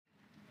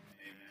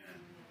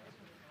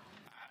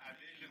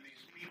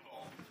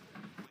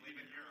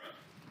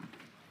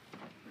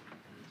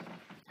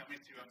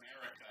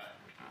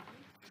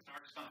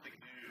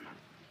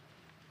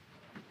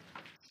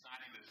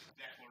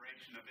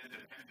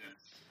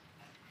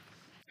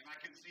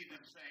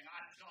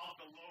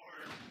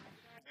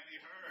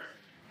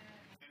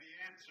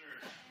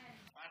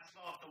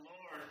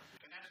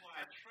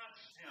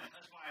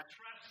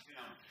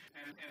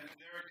And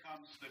there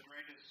comes the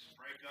greatest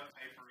breakup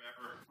paper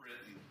ever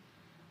written.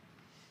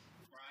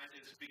 Right?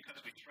 It's because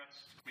we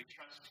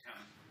trust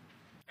him.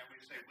 And we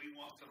say we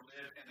want to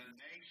live in a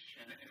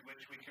nation in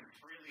which we can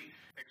freely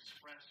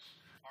express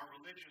our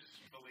religious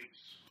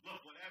beliefs.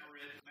 Look,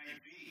 whatever it may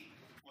be,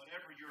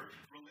 whatever your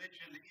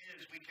religion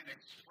is, we can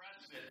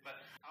express it. But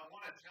I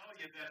want to tell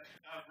you that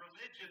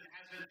religion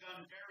hasn't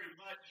done very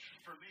much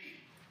for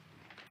me.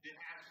 It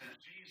hasn't.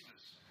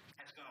 Jesus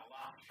has done a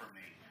lot for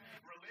me.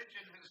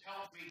 Religion has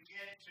helped me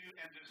get to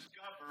and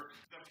discover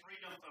the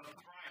freedom of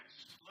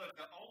Christ. Look,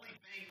 the only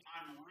thing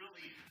I'm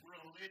really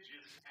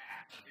religious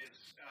at is,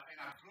 and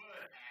I'm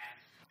good at,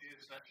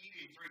 is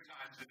eating 3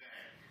 times a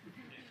day.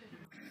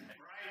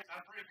 Right?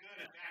 I'm pretty good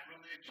at that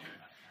religion.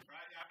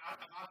 Right?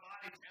 My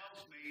body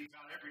tells me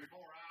about every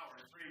 4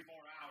 hours, 3 to 4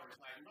 hours,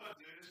 like, look,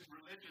 dude, it's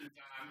religion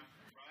time.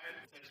 Right?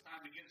 It's time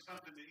to get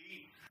something to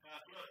eat.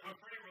 Look, we're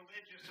pretty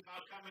religious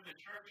about coming to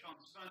church on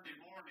Sunday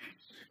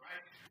mornings,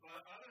 right?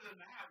 But other than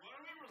that, what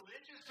are we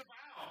religious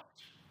about?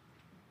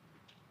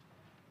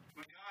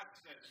 When God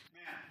says,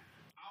 man,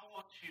 I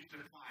want you to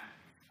find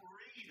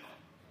freedom.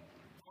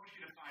 I want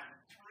you to find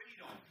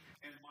freedom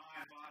in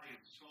mind, body,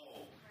 and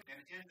soul.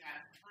 And in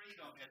that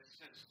freedom, it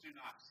says, do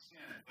not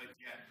sin, but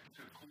yet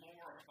to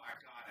glorify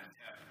God in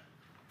heaven.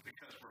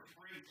 Because we're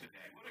free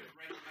today. What a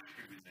great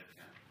country we live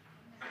in.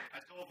 I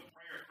told the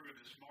prayer crew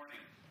this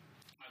morning,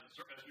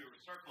 as we were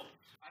circled,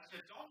 I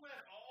said, don't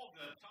let all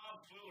the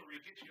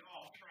tomfoolery get you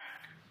off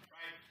track,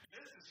 right?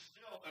 This is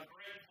still a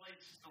great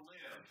place to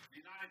live.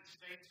 The United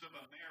States of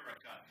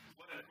America.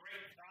 What a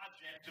great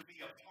project to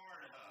be a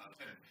part of.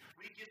 And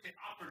we get the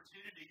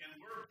opportunity, and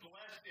we're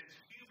blessed as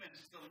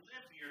humans to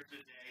live here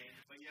today,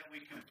 but yet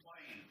we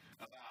complain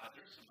about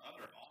it. There's some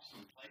other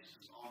awesome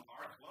places on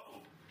our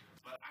globe,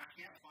 but I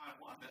can't find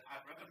one that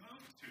I'd rather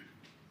move to.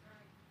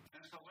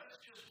 And so let's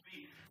just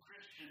be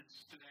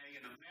Christians today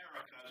in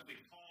America as we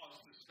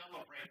pause to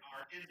celebrate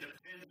our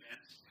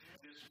independence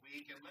this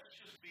week. And let's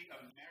just be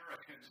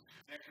Americans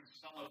that can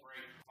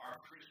celebrate our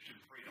Christian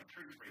freedom,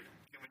 true freedom.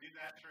 Can we do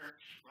that, church?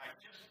 Right?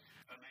 Just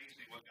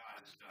amazing what God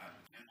has done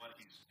and what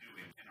he's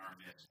doing in our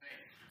midst.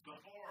 Hey,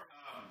 before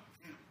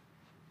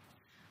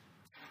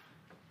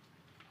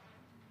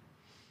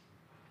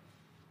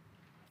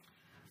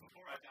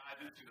I dive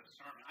into the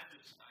sermon, I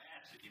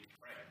ask that you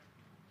pray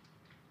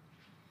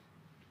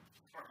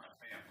for my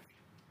family.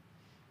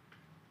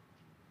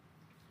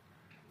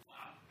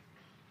 Wow.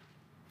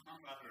 My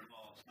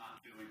mother-in-law is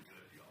not doing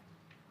good, y'all.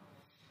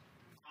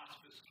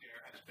 Hospice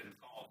care has been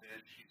called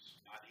in. She's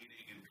not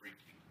eating and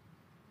drinking.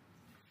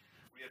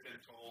 We have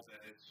been told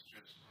that it's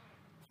just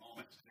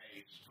moments,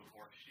 days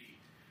before she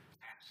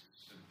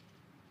passes. And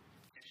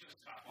it's just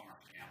tough on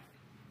our family.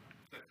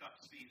 It's a tough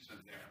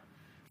season there.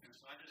 And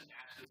so I just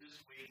asked that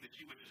this week that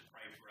you would just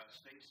pray for us.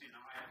 Stacy and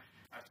I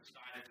have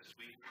decided this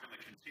week we're going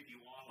to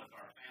continue on with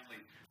our family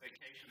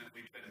vacation that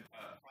we've been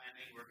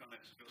planning. We're going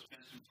to go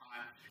spend some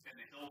time in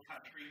the hill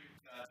country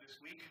this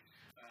week.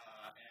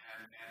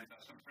 And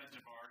some friends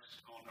of ours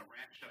own a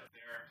ranch up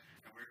there,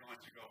 and we're going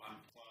to go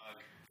unplug.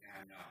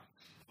 And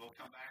we'll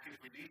come back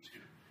if we need to.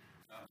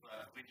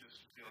 But we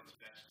just feel it's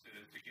best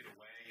to get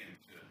away and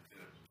to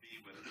be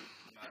with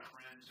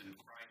friends in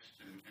Christ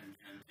and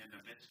in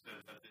the midst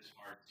of this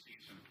hard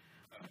season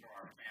for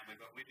our family.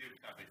 But we do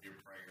covet your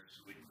prayers.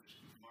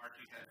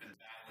 Margie has been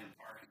battling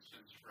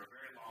Parkinson's for a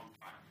very long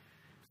time.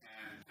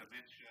 And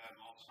dementia and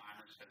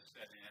Alzheimer's has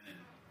set in,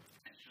 and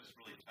it's just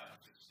really tough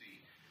to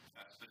see.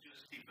 So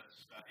just keep us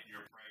in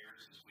your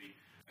prayers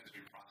as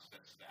we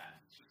process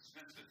that. It's just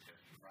sensitive,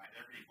 right?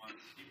 Every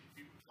month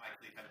you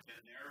likely have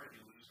been there when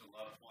you lose a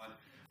loved one.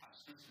 How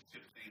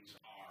sensitive things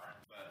are.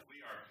 But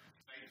we are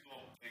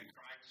faithful in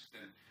Christ,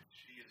 and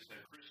she is a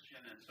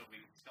Christian, and so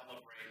we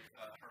celebrate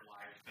her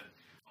life and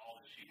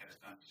all that she has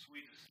done.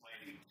 Sweetest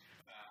lady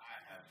I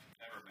have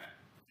ever met.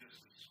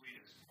 Just the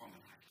sweetest woman.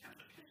 I can't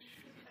look at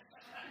you.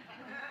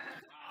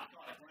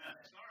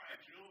 All right,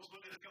 Jules,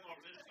 we'll just come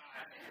over this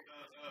side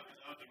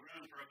of the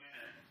room for a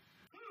minute.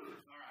 Whew.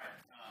 All right.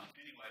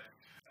 Anyway,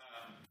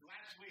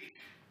 last week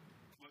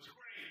was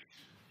great.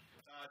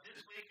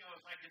 This week I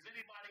was like, is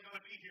anybody going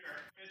to be here?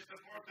 It's the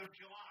 4th of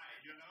July,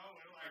 you know?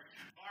 We're like,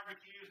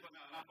 barbecues, but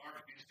no, not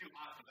barbecues. It's too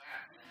hot for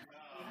that.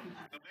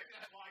 But maybe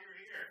that's why you're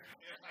here.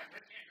 It's like, we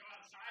can't go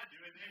outside and do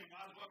anything. We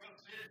might as well go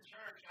sit in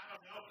church. I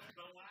don't know.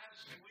 But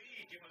last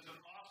week, it was an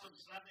awesome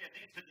Sunday. I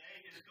think today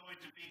is going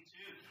to be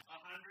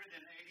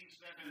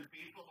 187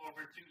 people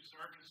over 2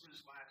 services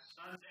last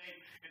Sunday.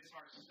 It's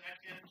our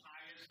second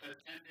highest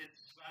attended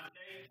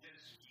Sunday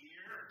this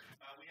year.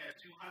 We had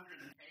 208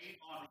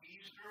 on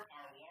Easter,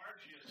 our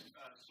largest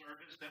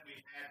service that we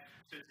had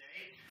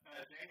today.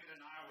 David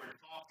and I were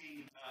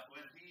talking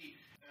when he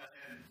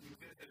and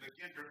the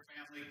Gendrick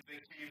family,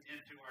 they came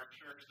into our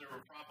church. There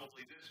were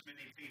probably this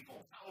many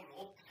people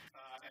total,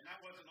 and that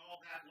wasn't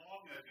all that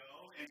long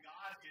ago. And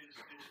God is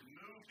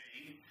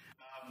moving.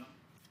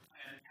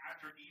 And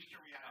after Easter,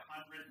 we had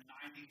 193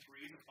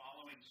 the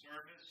following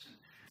service.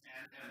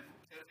 And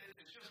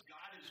it's just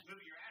God is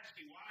moving. You're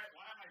asking, why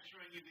am I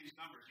showing you these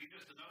numbers? You're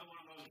just another one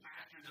of those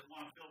pastors that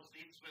want to fill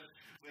seats with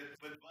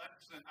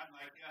butts. And I'm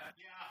like, I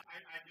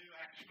do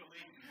actually.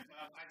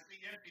 I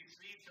see empty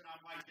seats, and I'm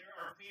like, there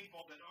are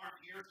people that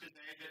aren't here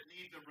today that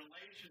need the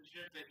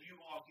relationship that you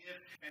all give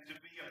and to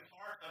be a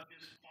part of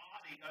this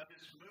body, of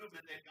this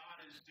movement that God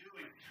is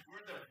doing.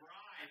 We're the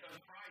bride of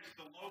Christ,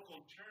 the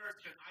local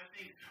church, and I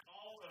think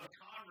all of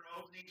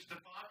Conroe needs to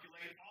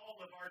populate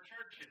all of our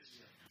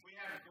churches. We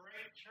have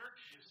great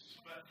churches,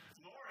 but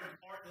more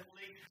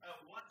importantly,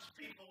 once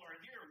people are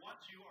here,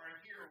 once you are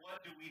here,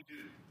 what do we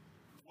do?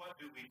 What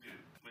do we do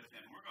with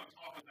them? We're going to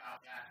talk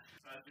about that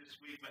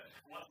this week. But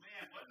wasn't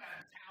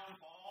that town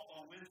hall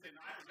on Wednesday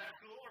night? Was that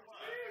cool or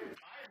what?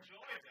 I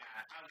enjoyed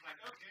that. I was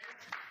like, okay,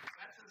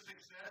 that's a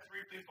success.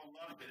 3 people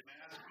loved it, man.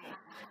 That's cool.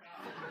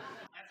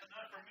 That's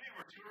enough for me.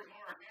 We're 2 or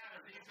more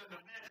gathered. He's in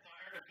the midst. I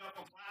heard a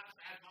couple claps.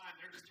 Add mine.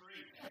 There's 3.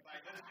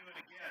 Like, let's do it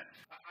again.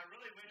 I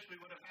really wish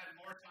we would have had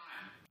more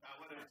time. I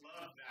would have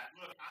loved that.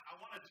 Look, I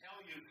want to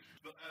tell you,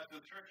 the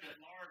church at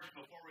large,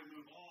 before we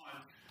move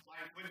on,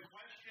 like when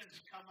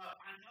questions come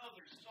up, I know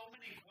there's so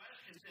many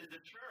questions in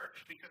the church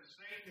because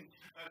Satan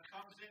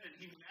comes in and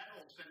he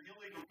meddles and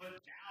he'll even put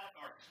doubt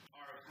or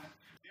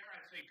dare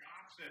I say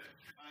gossip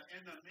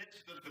in the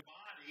midst of the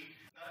body,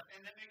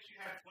 and that makes you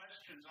have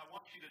questions. I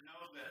want you to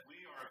know that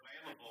we are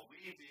available,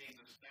 we being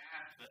the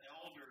staff, the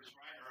elders,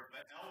 right, are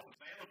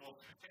available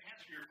to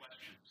answer your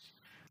questions.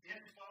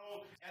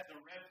 Info at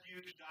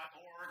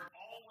therefuge.org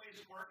always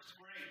works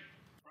great.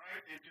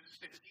 Right?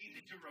 It's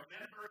easy to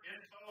remember.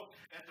 Info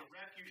at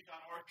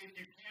therefuge.org. If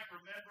you can't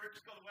remember it,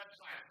 just go to the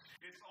website.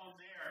 It's on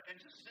there.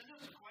 And just send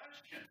us a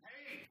question.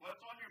 Hey,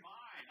 what's on your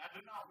mind? I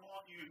do not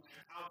want you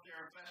out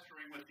there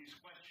festering with these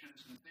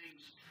questions and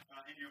things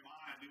in your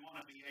mind. We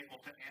want to be able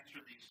to answer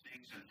these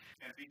things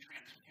and be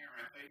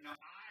transparent.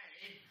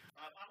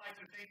 I like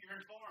to think you're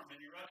informed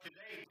and you're up to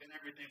date and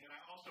everything, but I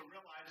also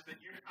realize that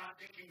you're not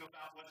thinking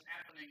about what's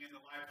happening in the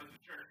life of the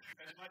church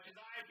as much as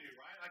I do,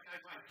 right? Like,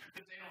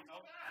 because they don't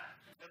know that.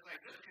 It's like,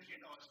 just because you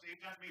know it,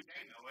 Steve, doesn't mean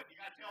they know it. You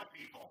got to tell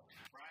people,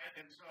 right?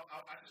 And so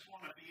I just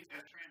want to be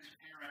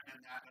transparent in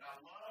that, but I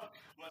love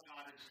what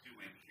God is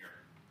doing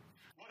here.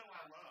 What do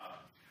I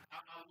love?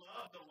 I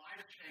love the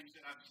life change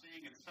that I'm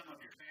seeing in some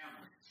of your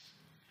families.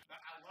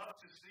 I love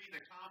to see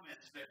the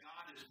comments that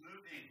God is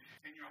moving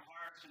in your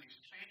hearts and He's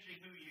changing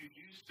who you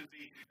used to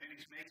be and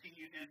He's making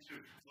you into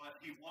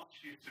what He wants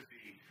you to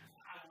be.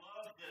 I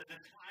love the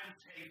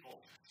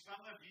timetable.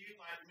 Some of you,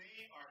 like me,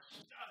 are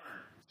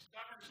stubborn,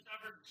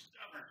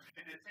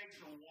 and it takes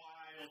a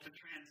while to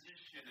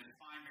transition and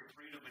find your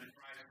freedom in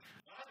Christ.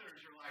 Others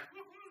are like,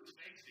 woohoo,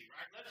 Stacy,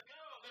 right? Let's go,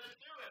 let's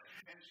do it.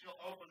 And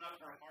she'll open up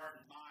her heart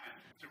and mind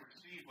to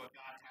receive what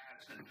God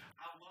has. And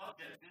I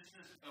love that this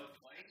is a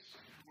place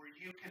where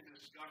you can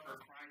discover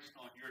Christ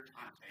on your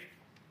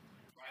timetable,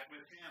 right,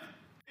 with Him.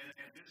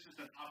 And this is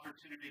an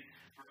opportunity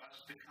for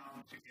us to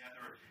come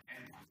together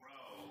and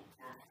grow.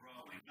 We're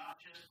growing, not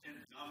just in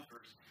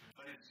numbers,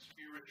 but in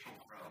spiritual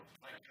growth.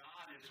 Like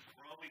God is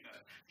growing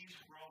us. He's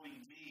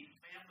growing me.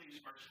 Families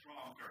are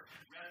stronger.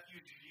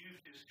 Refuge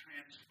Youth is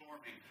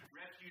transforming.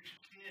 Refuge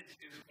Kids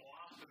is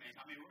blossoming.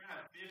 I mean, we're going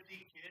to have 50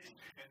 kids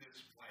in this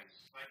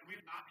place. Like,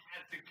 we've not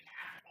had to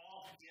cap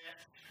off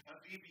yet a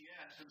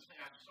VBS and say,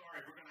 I'm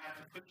sorry, we're going to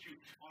have to put you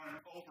on an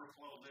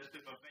overflow list.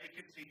 If a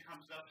vacancy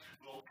comes up,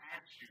 we'll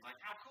add you. Like,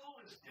 how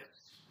cool is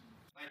this?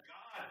 Like,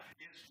 God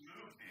is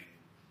moving.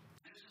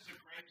 This is a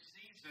great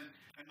season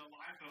in the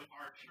life of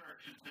our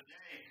church. And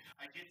today,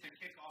 I get to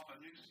kick off a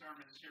new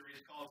sermon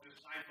series called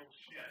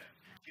Discipleship.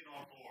 Get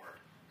on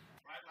board.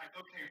 Right? Like,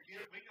 okay,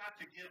 we got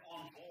to get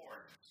on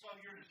board. So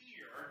you're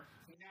here,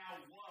 now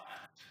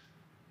what?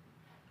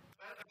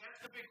 That's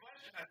the big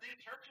question. I think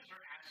churches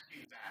are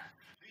asking that.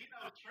 You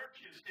know,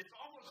 churches, it's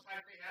almost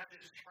like they have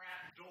this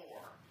trap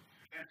door.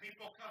 And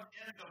people come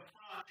in the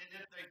front, and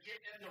if they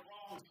get in the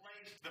wrong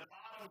place, the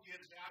bottom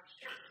gives out,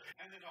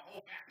 and then the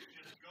whole back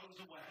just goes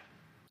away.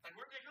 Like,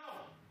 where'd they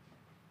go?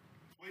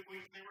 They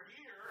were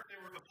here, they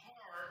were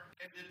apart,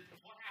 and then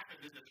what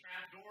happened? Did the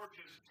trap door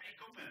just take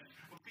them? And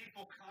when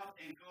people come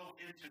and go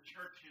into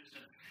churches,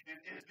 and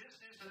if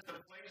this isn't the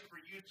place for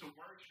you to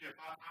worship,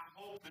 I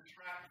hope the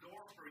trap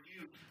door for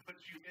you puts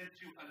you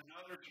into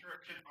another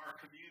church in our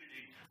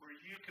community where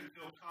you can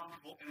feel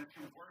comfortable and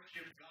can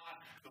worship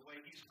God the way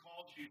He's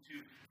called you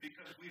to,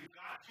 because we've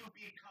got to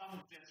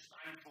become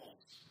disciples.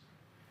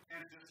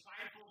 And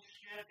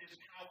discipleship is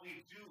how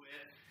we do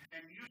it,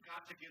 and you've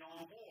got to get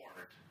on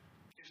board.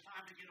 It's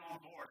time to get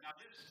on board. Now,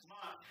 this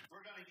month,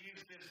 we're going to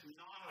use this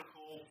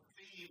nautical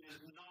theme,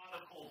 this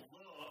nautical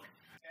look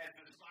at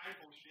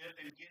discipleship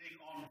and getting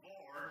on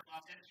board.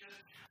 It's just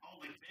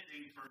only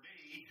fitting for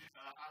me.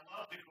 I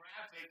love the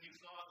graphic. You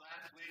saw it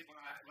last week when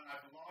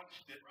I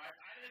launched it, right?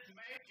 I didn't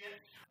make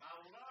it. I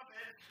love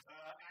it.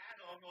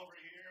 Adam over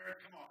here.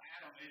 Come on,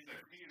 Adam. He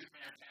is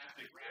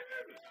fantastic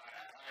graphic guy.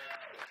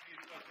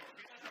 He's so cool.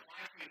 He doesn't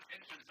like the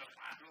attention, so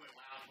I'm really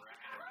loud for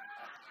Adam.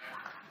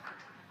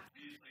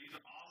 He's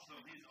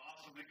awesome. He's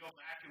awesome and we go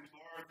back and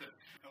forth, and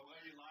what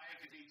do you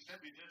like? And he sent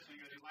me this, and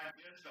he goes, you like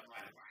this? I'm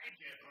like, like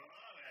it, I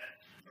love it,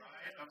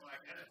 right? I'm like,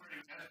 that's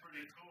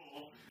pretty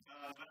cool.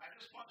 But I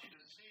just want you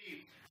to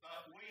see,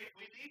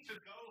 we need to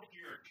go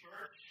here,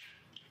 church.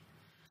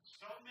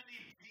 So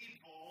many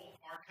people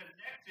are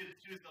connected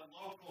to the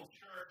local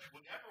church,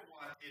 whatever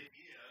one it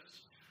is,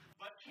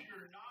 but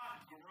you're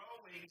not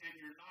growing and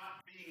you're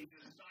not being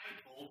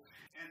discipled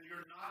and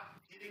you're not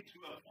getting to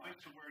a point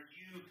to where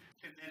you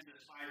can then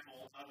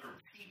disciple other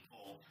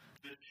people.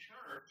 The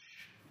church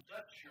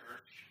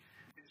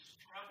is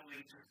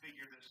struggling to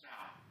figure this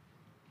out.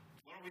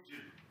 What do we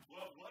do?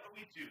 What do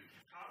we do?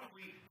 How do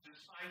we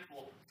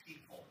disciple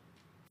people?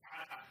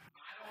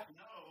 I don't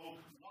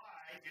know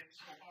why it's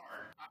so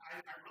hard.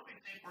 I really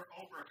think we're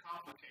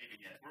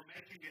overcomplicating it. We're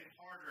making it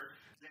harder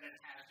than it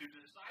has to.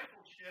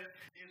 Discipleship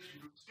is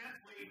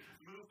simply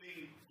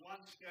moving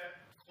one step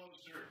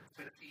closer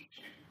to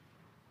teaching.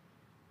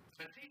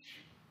 To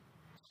teaching.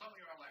 Some of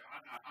you are like,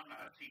 I'm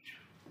not a teacher.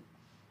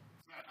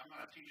 I'm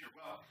not a teacher.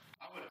 Well,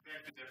 I would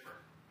beg to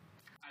differ.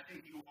 I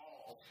think you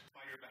all,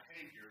 by your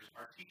behaviors,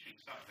 are teaching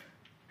something.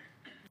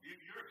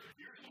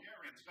 You're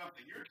sharing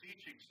something. You're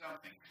teaching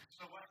something.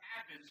 So what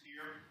happens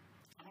here,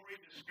 I'm going to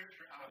read the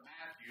scripture out of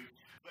Matthew,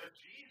 but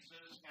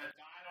Jesus had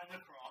died on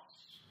the cross.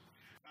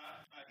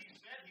 He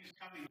said he's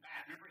coming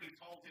back. Remember, he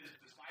told his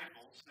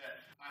disciples that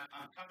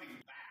I'm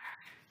coming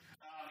back.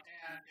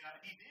 And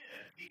he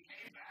did. He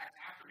came back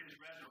after his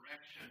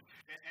resurrection,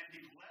 and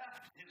he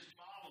left his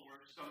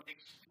followers some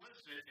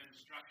explicit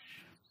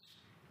instructions.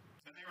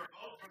 And they were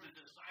both for the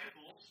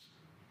disciples,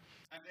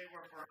 and they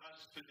were for us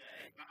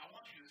today. Now, I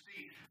want you to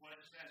see what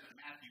it says in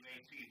Matthew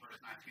 18, verse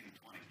 19 and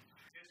 20.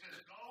 It says,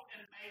 go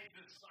and make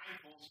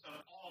disciples of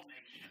all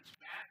nations,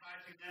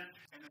 baptizing them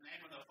in the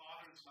name of the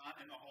Father, the Son,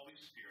 and the Holy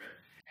Spirit,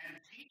 and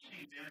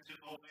teaching them to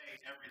obey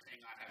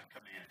everything I have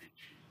commanded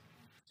you.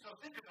 So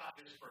think about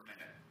this for a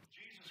minute.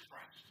 Jesus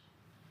Christ,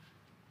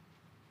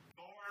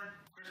 born,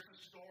 Christmas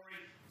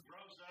story,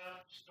 grows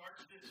up,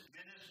 starts this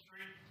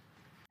ministry,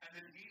 and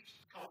then he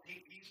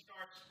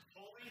starts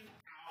pulling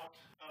out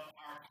of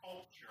our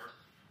culture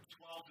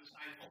 12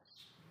 disciples.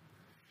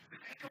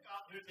 Think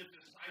about who the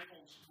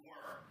disciples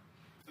were.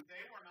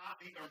 They were not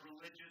a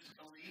religious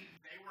elite.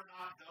 They were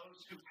not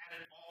those who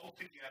had it all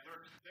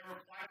together. They were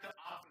quite the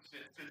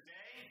opposite.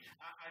 Today,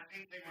 I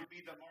think they would be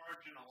the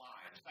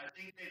marginalized. I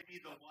think they'd be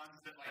the ones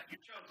that, like, you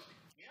chose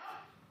me.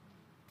 Yeah?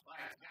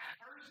 Like that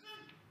person?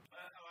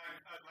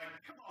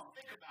 Come on,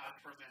 think about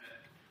it for a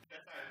minute.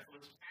 As I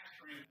was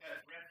pastoring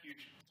at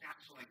Refuge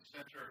Counseling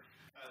Center,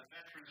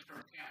 veterans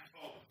from Camp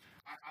Hope,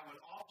 I would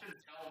often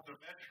tell the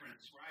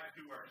veterans, right,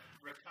 who are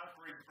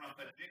recovering from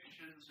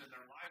addictions and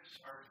their lives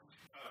are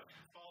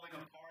falling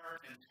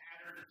apart and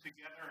tattered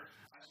together,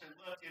 I said,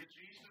 look, if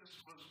Jesus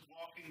was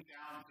walking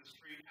down the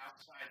street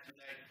outside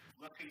today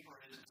looking for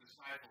his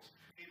disciples,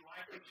 he'd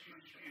likely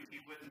choose you. He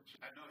wouldn't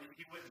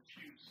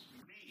choose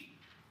me.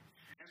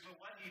 And so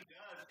what he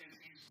does is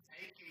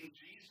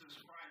Jesus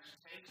Christ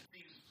takes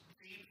these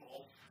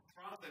people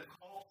from the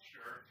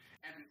culture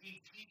and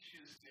he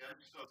teaches them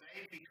so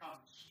they become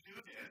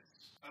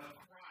students of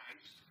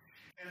Christ.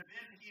 And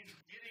then he's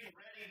getting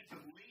ready to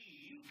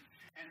leave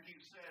and he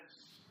says,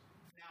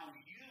 now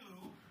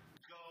you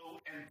go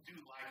and do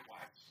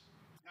likewise.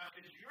 Now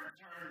it's your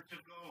turn to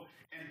go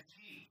and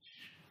teach.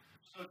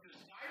 So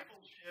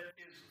discipleship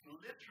is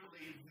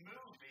literally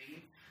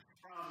moving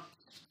from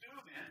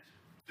student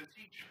to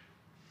teacher.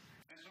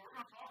 And so we're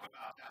going to talk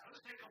about that.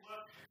 Let's take a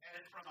look at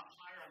it from a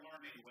higher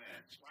learning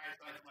lens, right?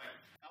 Like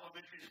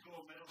elementary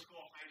school, middle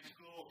school, high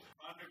school,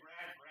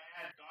 undergrad,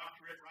 grad,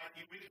 doctorate, right?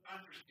 We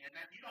understand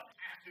that. You don't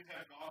have to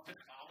have gone to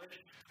college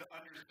to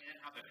understand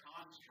how the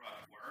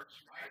construct works,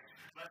 right?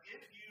 But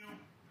if you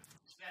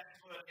set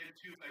foot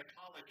into a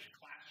college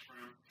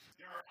classroom,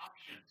 there are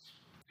options.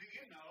 Do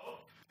you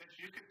know that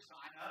you can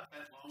sign up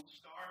at Lone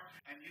Star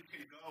and you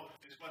can go,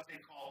 is what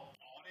they call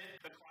audit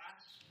the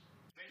class?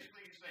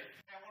 Basically, you say,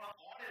 hey, I want to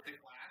audit the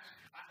class.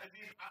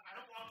 I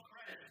don't want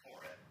credit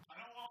for it. I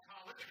don't want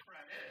college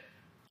credit.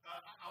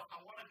 I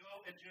want to go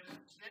and just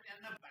sit in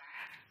the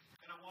back,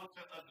 and I want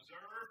to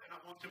observe, and I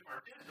want to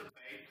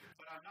participate,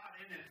 but I'm not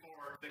in it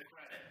for the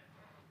credit.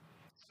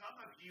 Some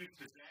of you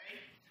today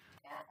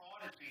are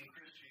auditing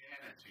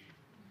Christianity.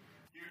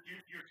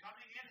 You're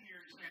coming in here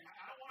and saying,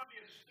 I don't want to be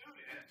a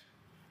student.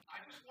 I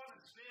just want to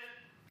sit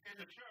in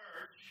the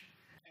church,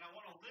 and I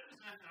want to listen,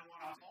 and I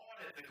want to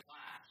audit the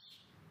class.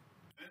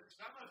 And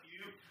some of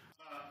you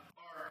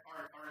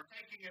are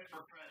taking it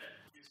for credit.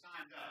 You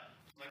signed up.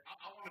 Like,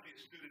 I want to be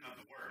a student of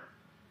the Word.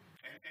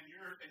 And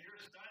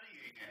you're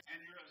studying it, and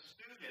you're a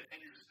student, and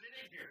you're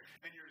sitting here,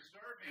 and you're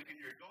serving, and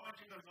you're going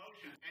through the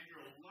motions, and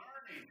you're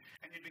learning,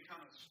 and you become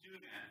a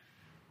student.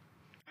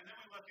 And then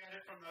we look at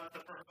it from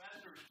the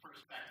professor's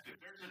perspective.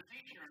 There's a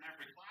teacher in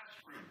every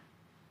classroom.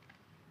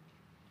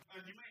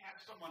 And you may have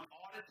someone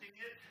auditing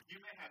it, you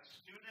may have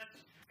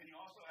students, and you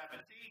also have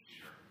a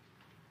teacher.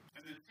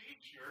 And the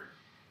teacher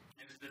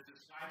is the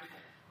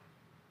disciple.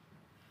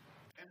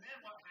 And then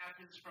what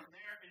happens from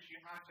there is you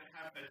have to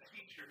have a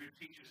teacher who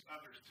teaches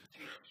others to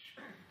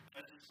teach,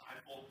 a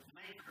disciple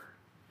maker.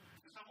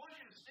 And so I want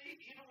you to see,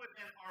 even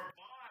within our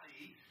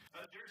body,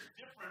 there's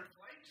different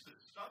places.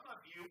 Some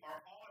of you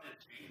are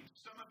auditing.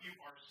 Some of you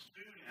are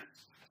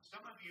students.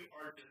 Some of you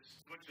are,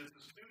 which is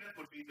the student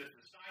would be the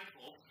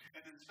disciple,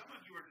 and then some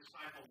of you are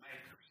disciple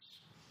makers.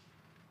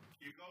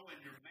 You go and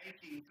you're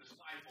making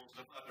disciples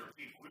of other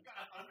people. We've got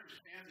to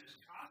understand this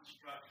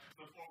construct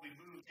before we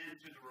move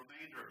into the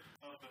remainder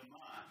of the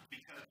month,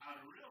 because I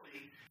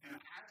really am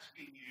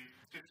asking you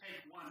to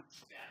take one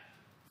step.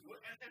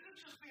 And let's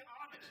just be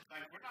honest.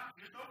 Like,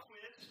 there's no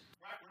quiz,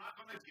 right? We're not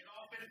going to get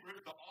off in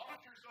group. The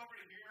auditors over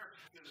here,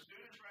 the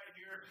students right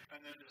here,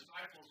 and the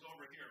disciples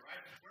over here,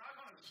 right? We're not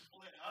going to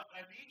split up.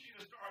 I need you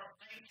to start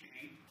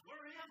thinking,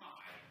 where am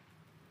I?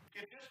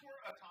 If this were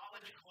a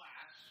college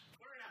class,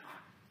 where am I?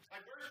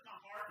 Like, where's my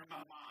heart and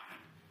my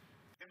mind?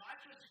 Am I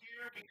just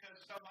here because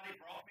somebody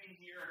brought me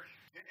here?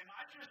 Am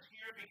I just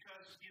here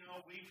because,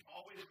 we've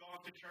always gone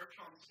to church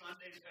on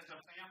Sundays as a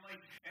family,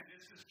 and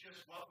this is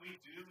just what we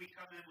do? We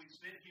come in, we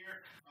sit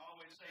here. I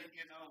always say,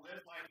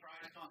 live like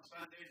Christ on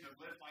Sundays and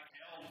live like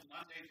hell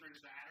Monday through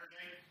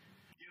Saturday.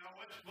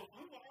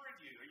 Who are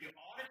you? Are you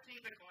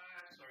auditing the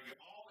class? Are you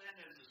all in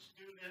as a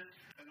student?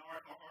 And are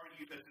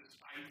you the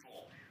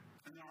disciple?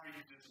 And are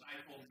you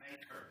disciple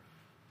maker?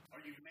 Are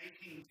you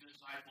making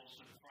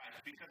disciples of Christ?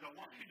 Because I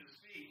want you to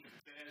see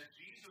that as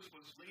Jesus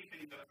was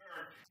leaving the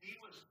earth, he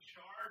was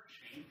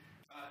charging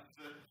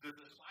the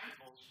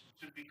disciples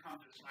to become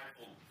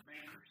disciple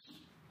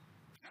makers.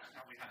 That's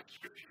how we have the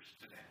scriptures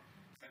today.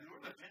 And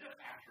we're the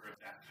benefactor of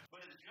that.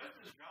 But it's just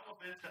as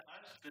relevant to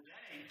us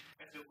today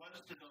as it was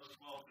to those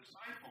 12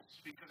 disciples,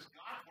 because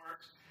God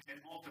works in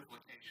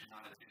multiplication,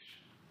 not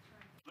addition.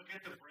 Look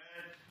at the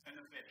bread and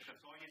the fish.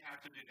 That's all you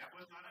have to do. That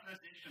was not an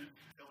addition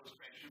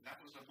illustration.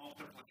 That was a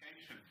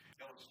multiplication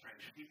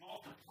illustration. He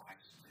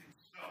multiplies things.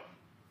 So,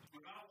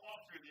 we're going to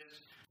walk through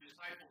this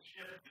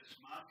discipleship this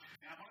month.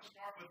 And I'm going to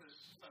start with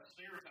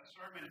a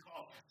sermon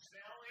called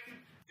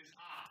Sailing is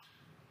Hot.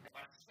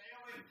 Like,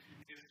 sailing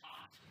is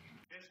hot.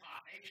 It's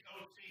hot.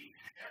 H.O.T.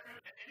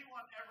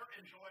 Anyone ever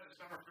enjoyed a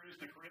summer cruise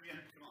in the Caribbean?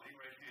 Come on, you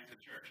raise your hands in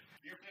church.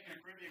 You ever taken a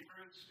Caribbean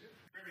cruise?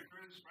 Caribbean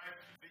cruise, right?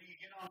 You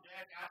get on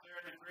deck out there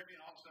in the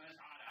Caribbean, all of a sudden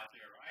it's hot out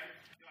there, right?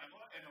 You're like,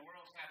 what in the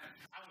world's happening?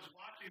 I was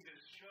watching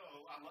this show.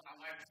 I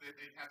like that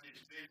they have these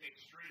big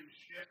extreme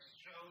ship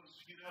shows,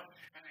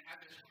 and they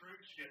had this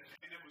cruise ship,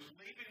 and it was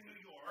leaving New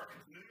York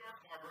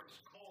Harbor. It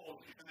was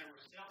cold, and they were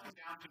sailing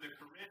down to the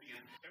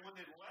Caribbean. And when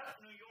they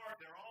left New York,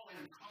 they're all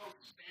in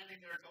coats, standing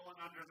there going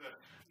under the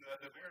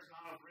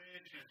Verrazano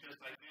Bridge, and just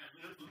like, man,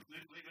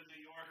 leaving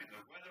New York, and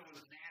the weather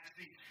was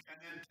nasty. And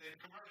then the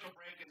commercial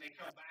break, and they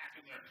come back,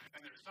 and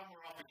they're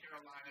somewhere off the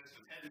Carolinas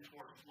and heading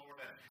toward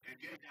Florida and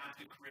getting down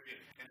to the Caribbean,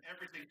 and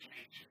everything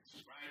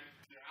changes, right?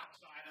 They're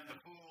outside in the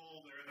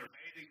pool, they're in their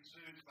bathing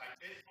suits, like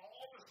it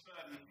all of a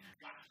sudden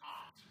got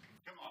hot.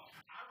 Come on,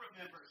 I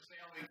remember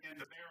sailing in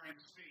the Bering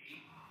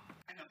Sea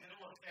in the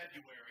middle of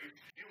February.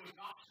 It was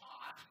not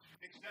hot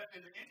except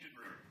in the engine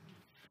room.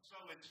 So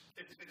it's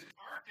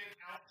Arctic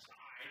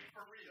outside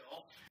for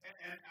real,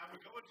 and I would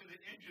go into the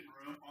engine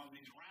room on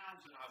these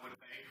rounds that I would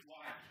make.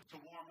 Why?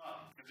 To warm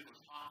up, because it was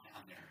hot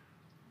down there.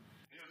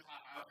 It was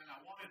hot out, and I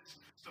wanted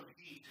some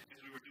heat as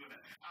we were doing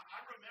it.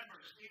 I remember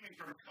steaming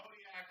from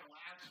Kodiak,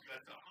 Alaska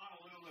to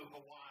Honolulu,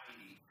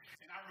 Hawaii,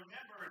 and I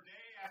remember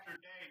day after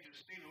day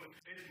just steaming.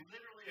 It's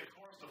literally a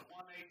course of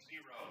 180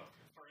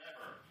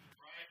 forever,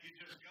 right? You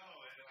just go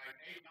at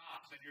like 8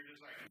 knots, and you're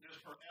just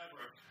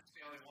forever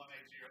sailing 180,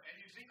 and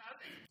you see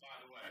nothing, by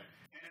the way,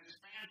 and it's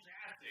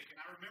fantastic. And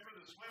I remember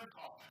the swim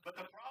call, but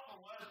the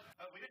problem was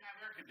we didn't have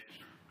air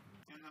conditioning.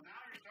 And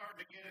now you're starting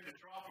to get into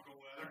tropical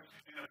weather,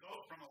 and a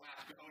boat from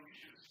Alaska, you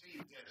should have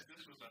seen this.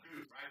 This was a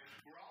hoot, right?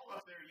 We're all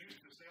up there used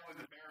to sailing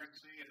the Bering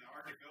Sea and the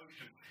Arctic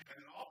Ocean, and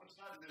then all of a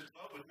sudden this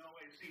boat with no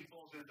AC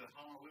pulls into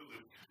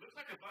Honolulu. Looks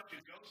like a bunch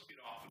of ghosts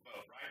get off the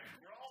boat, right?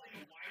 We're all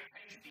these white,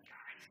 pasty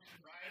guys,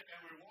 right? And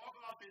we walk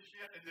off this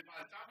ship, and then by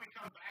the time we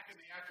come back in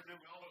the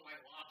afternoon, we all look like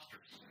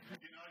lobsters.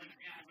 You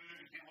can't move,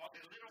 you can't walk.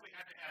 They literally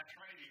had to have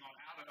training on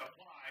how to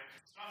apply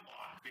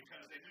sunblock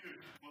because they knew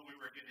what we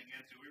were getting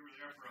into. We were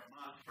there for a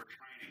month for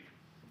training.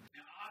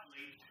 And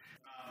oddly,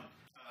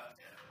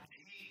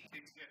 heat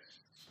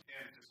exists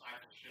in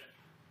discipleship.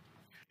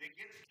 It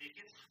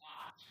gets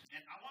hot.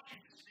 And I want you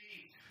to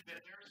see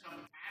that there are some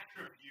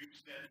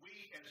attributes that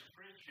we as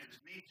Christians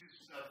need to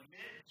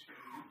submit to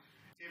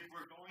if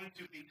we're going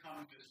to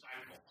become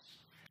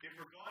disciples. If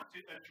we're going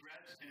to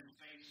address and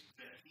face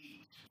the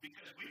heat,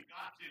 because we've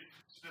got to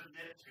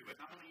submit to it.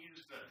 I'm going to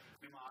use the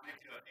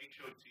mnemonic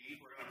H.O.T.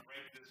 We're going to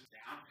break this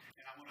down,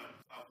 and I'm going to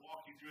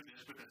walk you through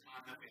this with the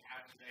time that we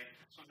have today.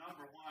 So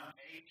number one,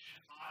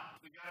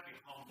 H.O.T. We've got to be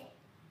humble.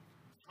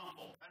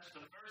 Humble. That's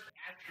the first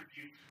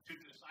attribute to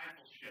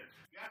discipleship.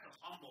 We have to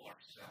humble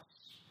ourselves.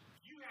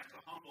 You have to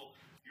humble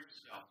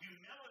yourself.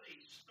 Humility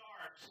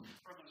starts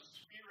from a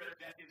spirit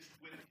that is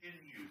within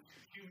you.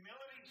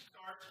 Humility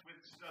starts with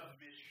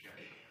submission.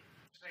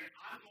 Saying,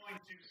 I'm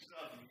going to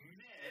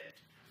submit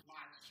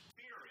my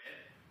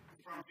spirit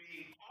from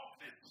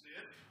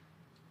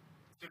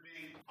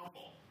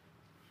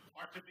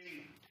to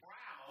being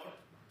proud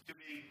to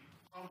being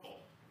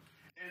humble.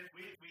 And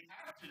we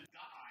have to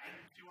die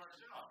to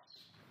ourselves.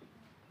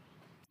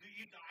 Do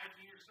you die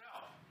to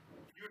yourself?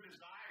 Your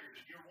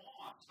desires, your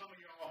wants. Some of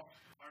y'all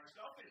are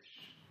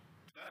selfish.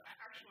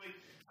 Actually,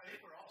 I think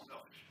we're all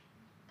selfish.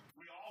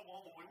 We all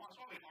want what we want.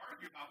 So we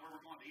argue about where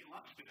we're going to eat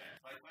lunch today.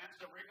 Like, Lance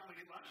said, we're going to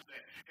eat lunch today.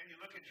 And you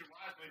look at your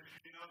wife, and,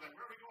 like,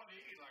 where are we going to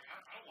eat? Like,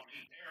 I don't want to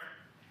eat there.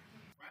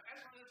 Right?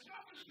 That's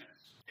selfishness.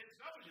 It's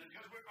selfishness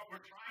because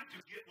we're trying to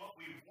get what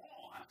we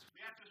want.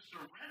 We have to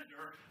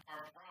surrender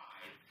our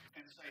pride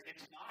and say,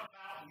 it's not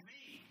about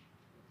me.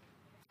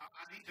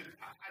 I need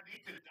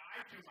to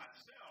die to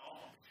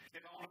myself if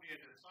I want to be a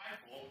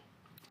disciple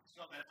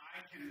so that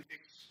I can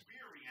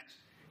experience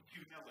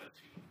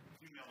humility.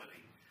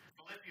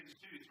 Philippians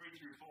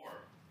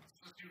 2:3-4.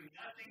 Let's do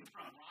nothing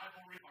from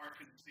rivalry or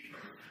conceit,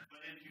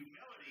 but in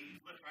humility,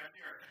 look right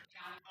there,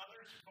 count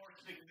others more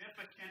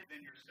significant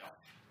than yourself.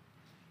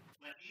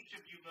 Let each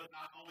of you look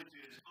not only to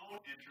his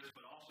own interest,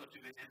 but also to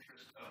the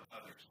interest of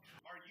others.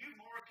 Are you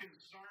more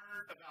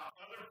concerned about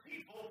other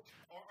people,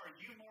 or are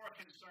you more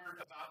concerned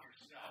about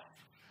yourself?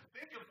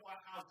 Think of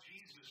how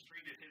Jesus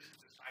treated his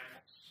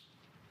disciples.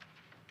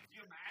 Do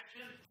you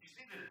imagine? You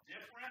see the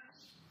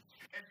difference?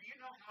 And do you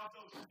know how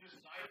those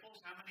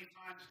disciples, how many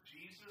times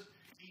Jesus,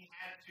 he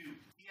had to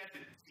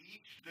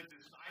teach the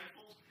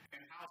disciples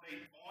and how they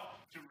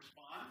ought to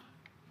respond?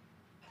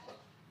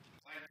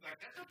 Like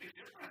that's a big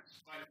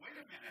difference. Like, wait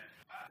a minute.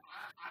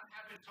 I'm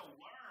having to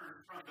learn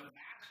from the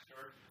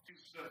master to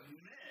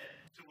submit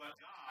to what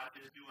God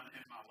is doing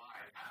in my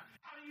life.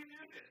 How do you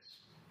do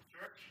this,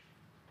 church?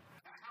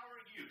 How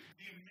are you?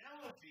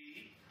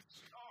 Humility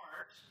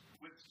starts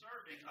with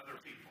serving other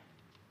people.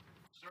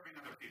 Serving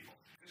other people.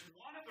 It's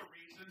one of the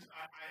reasons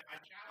I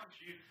challenge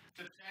you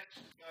to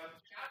text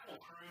Chapel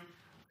Crew.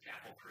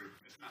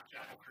 It's not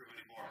Chapel Crew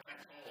anymore.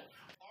 That's old.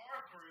 Our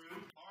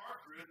crew,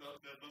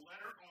 the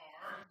letter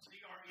R,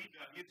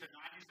 C-R-E-W, to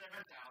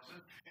 97,000,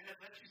 and it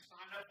lets you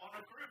sign up on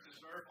a crew to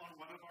serve on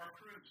one of our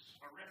crews,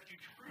 our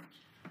refuge crews.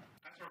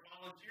 That's our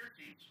volunteer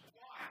teams.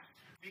 Why?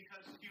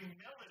 Because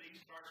humility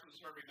starts with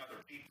serving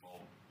other people.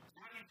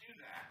 How do you do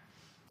that?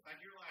 Like,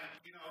 you're like,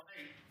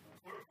 hey,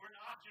 we're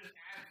not just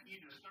asking you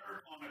to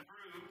serve on a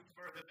crew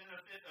for the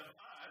benefit of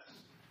us.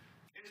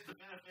 It's the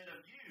benefit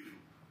of you.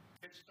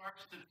 It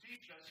starts to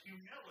teach us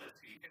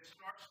humility. It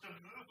starts to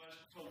move us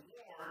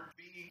toward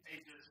being a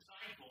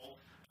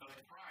disciple of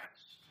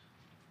Christ.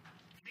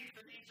 Meet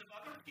the needs of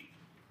other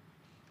people.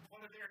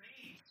 What are their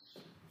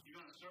needs?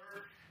 You're going to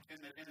serve in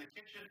the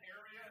kitchen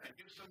area and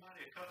give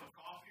somebody a cup of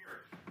coffee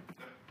or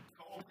a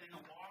cold thing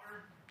of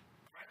water?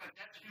 Right? Like,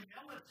 that's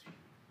humility.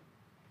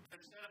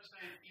 Instead of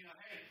saying,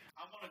 hey,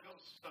 I'm going to go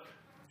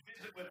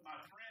visit with my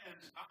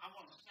friends, I'm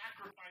going to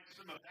sacrifice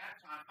some of that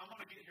time. I'm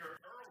going to get here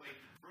early,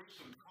 brew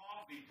some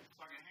coffee,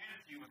 so I can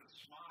hand it to you with a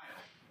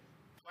smile.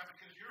 Why?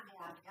 Because you're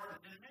more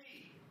important than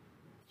me.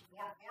 It's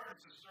more important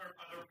to serve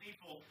other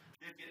people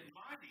than get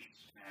my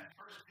needs met.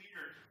 1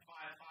 Peter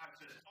 5:5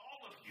 says,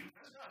 all of you,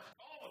 that's us,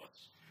 all of us,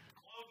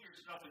 clothe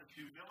yourself in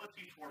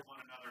humility toward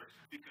one another,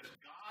 because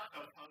God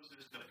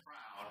opposes the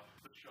proud,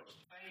 but shows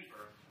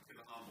favor to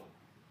the humble.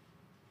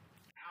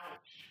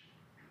 Ouch.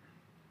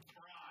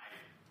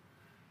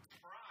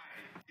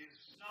 Pride is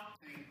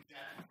something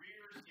that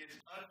rears its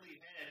ugly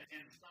head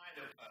inside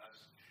of us,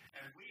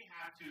 and we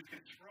have to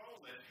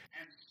control it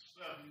and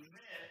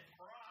submit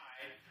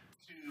pride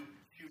to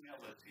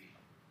humility.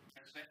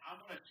 And say, I'm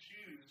going to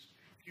choose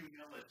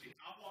humility.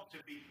 I want to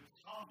be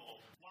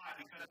humble. Why?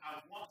 Because I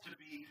want to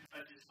be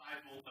a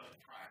disciple of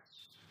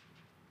Christ.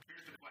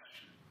 Here's the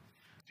question.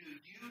 Do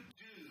you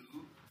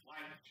do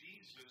like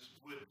Jesus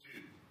would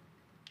do?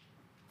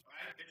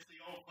 Right? It's the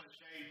old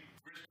cliche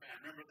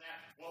wristband. Remember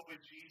that? What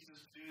would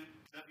Jesus do?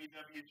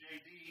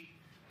 WWJD.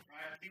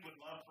 Right? He would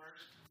love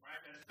first.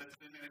 Right? And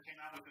then it came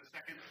out with the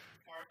second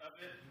part of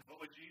it. What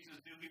would Jesus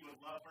do? He would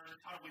love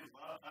first. How do we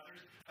love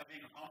others? By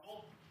being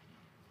humble,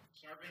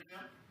 serving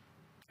them,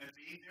 and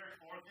being there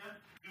for them.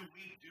 Do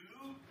we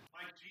do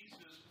like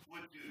Jesus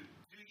would do?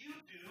 Do you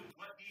do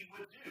what he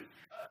would do?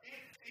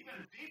 Even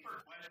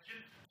deeper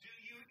question, do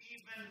you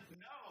even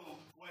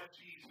know what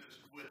Jesus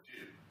would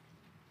do?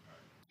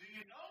 Do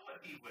you know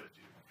what he would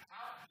do?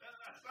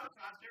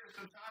 Sometimes there are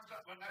some times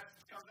when that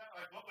comes out,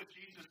 like, what would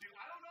Jesus do?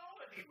 I don't know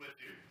what he would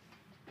do.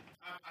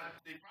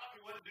 He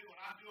probably wouldn't do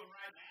what I'm doing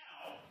right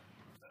now.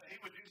 He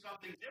would do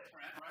something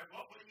different, right?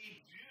 What would he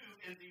do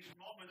in these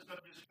moments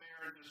of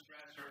despair and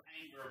distress or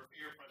anger,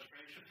 fear,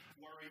 frustration,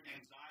 worry,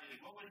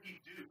 anxiety? What would he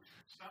do?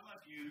 Some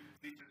of you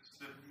need to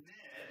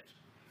submit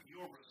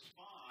your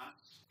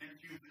response in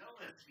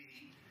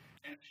humility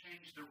and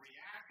change the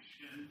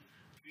reaction,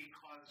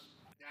 because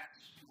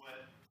that's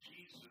what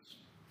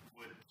Jesus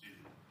would do.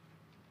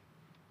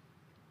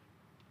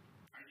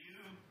 Are you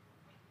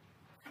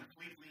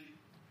completely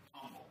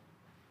humble?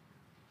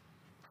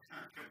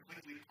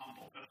 Completely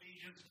humble.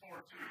 Ephesians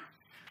 4:2.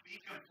 Be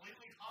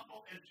completely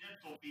humble and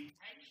gentle. Be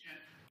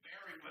patient,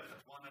 bearing with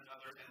one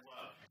another in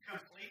love.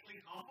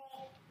 Completely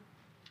humble?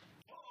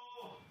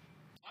 Uh-oh.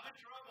 I'm in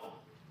trouble.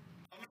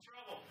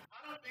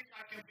 I don't think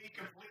I can be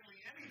completely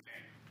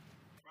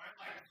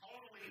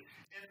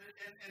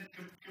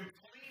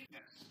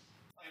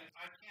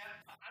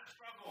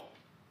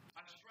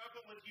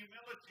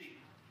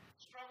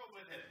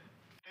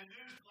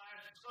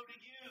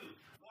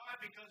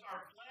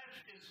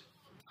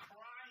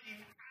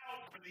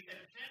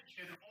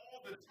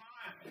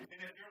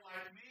if you're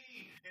like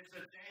me, it's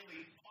a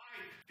daily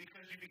fight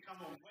because you become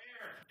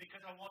aware,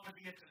 because I want to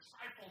be a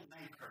disciple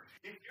maker.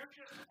 If you're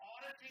just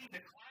auditing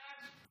the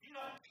class, you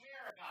don't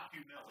care about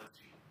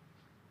humility.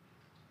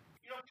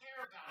 You don't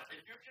care about it.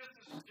 If you're just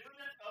a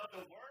student of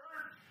the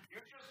Word,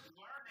 you're just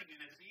learning,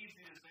 and it's easy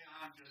to say,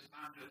 I'm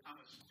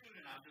a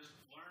student, I'm just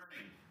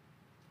learning.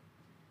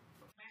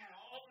 But man,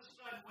 all of a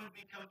sudden we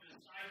become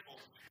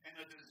disciples and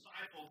a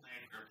disciple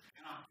maker,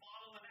 and I'm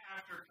following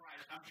after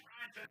Christ. I'm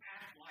trying to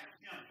act like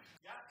Him.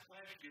 That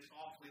flesh gets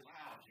awfully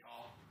loud,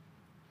 y'all.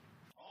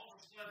 All of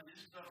a sudden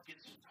this stuff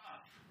gets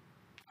tough.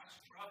 I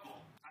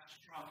struggle.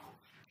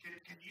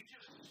 Can you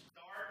just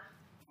start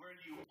where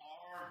you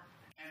are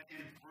and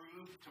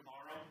improve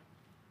tomorrow?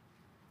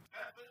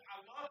 I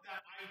love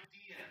that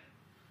idea.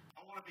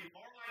 I want to be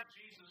more like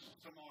Jesus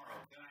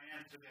tomorrow than I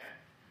am today.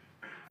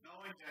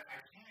 Knowing that I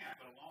can't,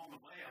 but along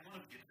the way, I'm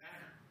going to get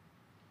better.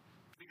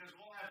 Because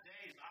we'll have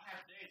days, I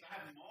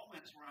have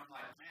moments where I'm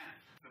like, man,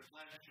 the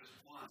flesh just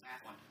won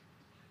that one.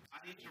 I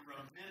need to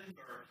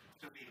remember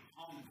to be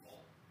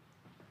humble.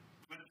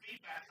 When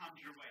feedback comes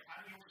your way,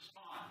 how do you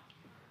respond?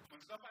 When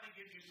somebody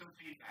gives you some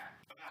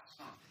feedback about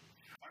something,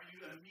 are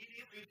you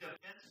immediately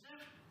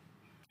defensive?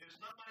 If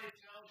somebody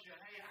tells you,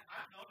 hey,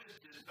 I've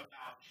noticed this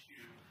about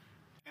you,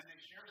 and they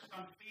share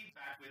some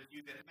feedback with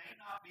you that may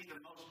not be the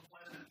most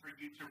pleasant for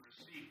you to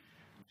receive,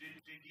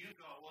 did you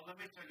go, well,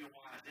 let me tell you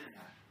why I did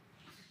that?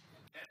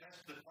 That's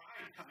the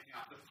pride coming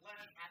out, the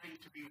flesh having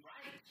to be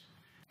right.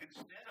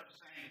 Instead of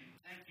saying,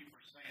 thank you for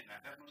saying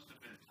that. That must have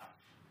been tough.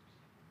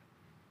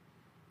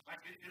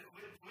 Like, it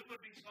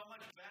would be so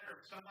much better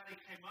if somebody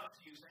came up to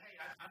you and said, hey,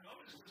 I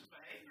noticed this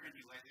behavior in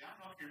you lately. I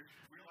don't know if you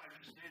realize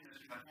you're saying this.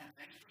 You're like, man,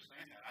 thanks for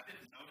saying that. I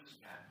didn't notice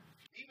that.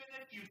 Even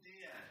if you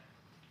did,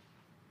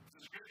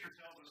 the scripture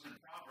tells us in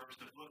Proverbs,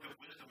 the book of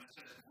wisdom, it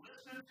says,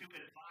 listen to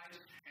advice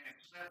and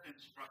accept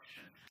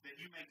instruction, that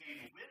you may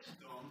gain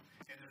wisdom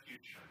in the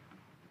future.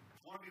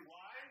 Want to be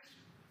wise?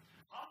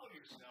 Humble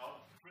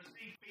yourself.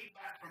 Receive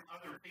feedback from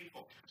other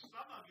people.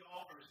 Some of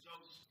y'all are so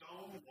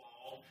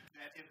stonewalled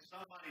that if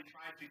somebody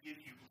tried to give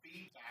you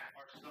feedback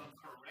or some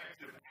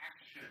corrective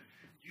action,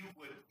 you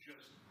would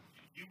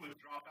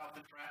drop out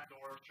the trap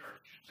door of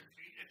church.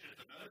 It's just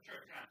another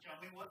church trying to tell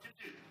me what to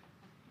do.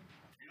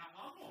 You're not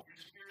humble.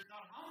 Your spirit's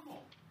not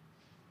humble.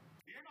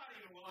 You're not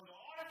even willing to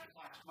audit the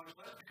class, much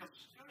less become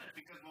students,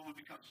 because when we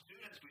become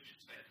students, we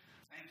should say,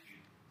 thank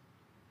you.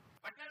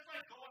 Like, that's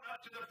like going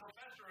up to the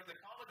professor in the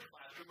college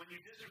classroom when you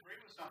disagree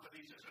with something.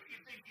 He says, who do you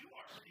think you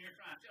are sitting here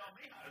trying to tell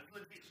me how to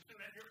be a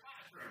student in your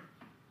classroom?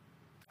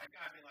 That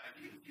guy would be like,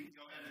 you can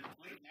go ahead and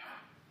leave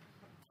now.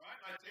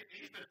 Right? Like,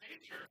 he's the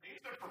teacher.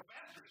 He's the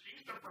professor.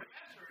 She's the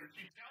professor. And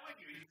he's telling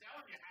you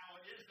how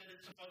it is that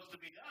it's supposed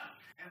to be done.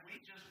 And we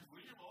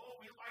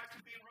like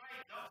to be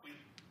right, don't we?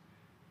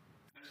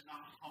 That's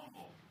not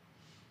humble.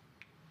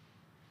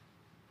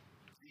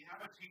 Do you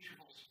have a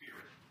teachable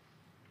spirit?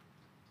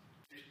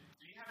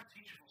 Do you have a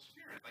teachable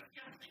spirit? Like,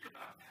 you got to think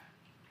about that.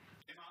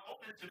 Am I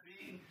open to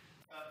being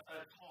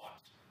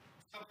taught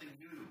something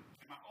new?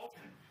 Am I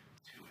open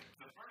to it?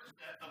 The first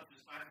step of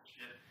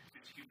discipleship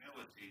is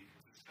humility.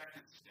 The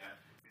second step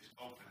is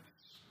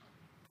openness.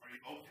 Are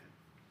you open?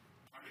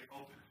 Are you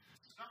open?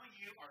 Some of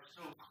you are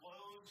so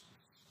closed,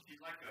 you're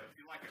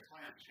like a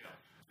clamshell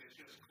that's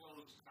just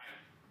closed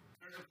tight.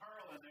 There's a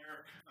pearl in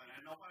there,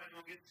 and nobody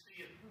will get to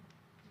see it.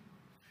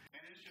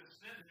 And it's just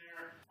sitting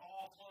there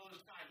all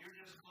closed tight. You're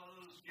just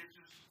closed. You're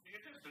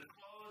just a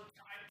closed,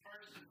 tight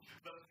person.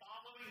 But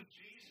following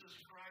Jesus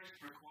Christ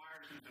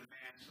requires and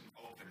demands some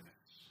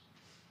openness.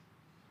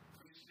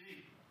 Let me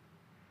see.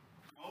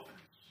 Some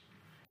openness.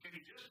 Can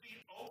you just be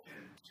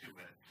open to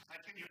it?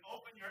 Like, can you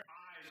open your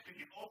eyes? Can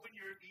you open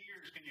your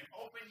ears? Can you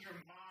open your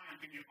mind?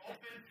 Can you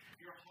open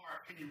your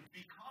heart? Can you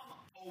become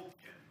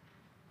open?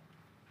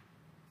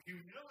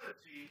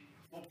 Humility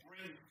will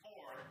bring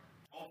forth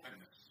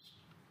openness.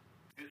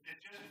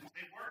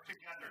 They work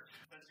together.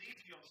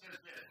 Ezekiel says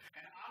this,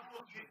 and I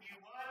will give you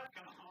what?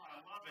 Come on, I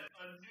love it.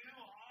 A new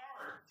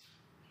heart.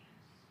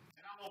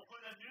 And I will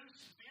put a new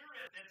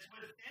spirit that's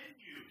within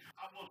you.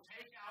 I will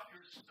take out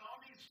your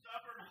stony,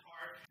 stubborn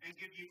heart and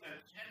give you a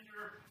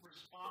tender,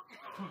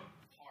 responsive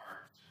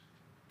heart.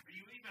 Are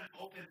you even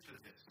open to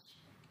this?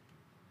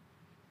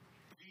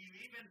 Do you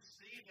even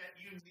see that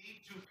you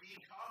need to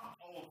become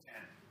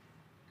open?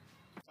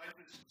 Like,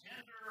 this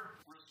tender,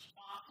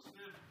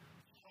 responsive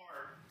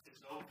heart is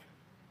open.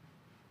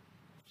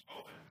 It's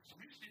open. So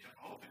we just need to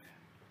open it.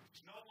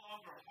 It's no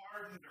longer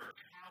hardened or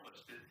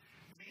calloused. It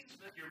means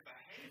that your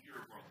behavior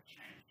will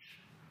change.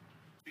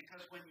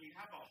 Because when you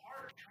have a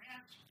heart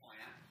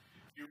transplant,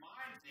 your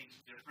mind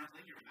thinks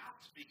differently, your mouth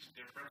speaks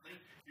differently,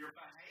 your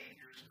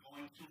behavior is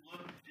going to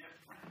look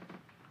different.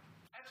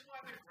 That's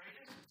why the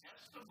greatest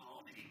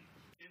testimony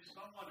is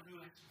someone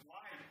whose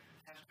life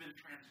has been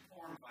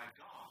transformed by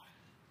God.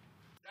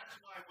 That's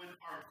why when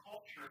our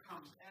culture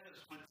comes at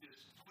us with this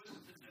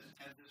twistedness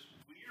and this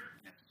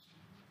weirdness,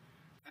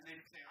 and they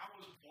say, I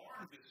was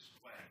born this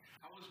way.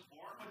 I was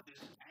born with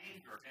this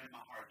anger in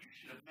my heart. You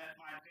should have met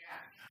my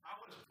dad. I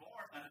was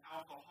born an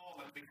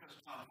alcoholic because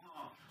my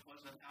mom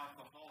was an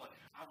alcoholic.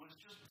 I was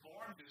just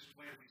born this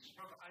way. We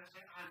struggle. I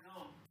say, I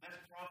know. That's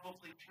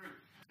probably true.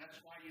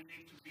 That's why you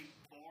need to be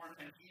born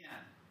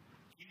again.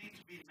 You need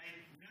to be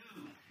made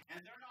new. And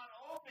they're not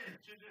open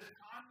to this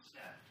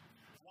concept.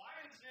 Why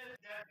is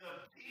it that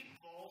the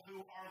people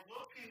who are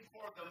looking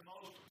for the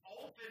most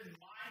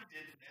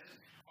open-mindedness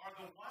are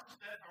the ones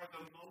that are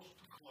the most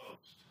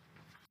closed?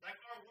 Like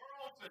our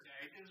world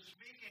today is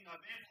speaking of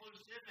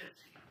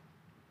inclusivity.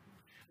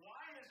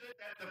 Why is it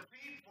that the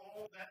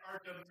people that are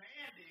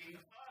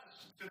demanding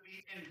us to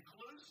be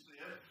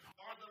inclusive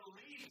are the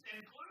least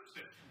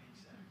inclusive?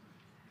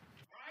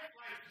 Right?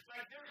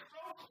 Like they're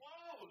so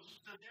close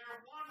to their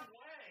one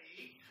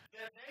way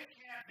that they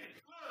can't be.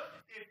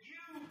 Look, if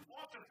you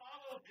want to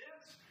follow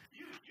this,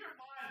 your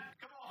mind,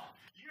 come on,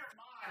 your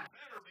mind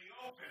better be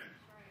open.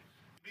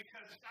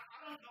 Because I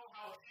don't know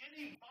how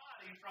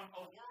anybody from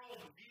a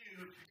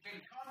worldview can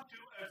come to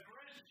a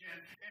Christian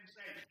and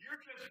say,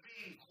 you're just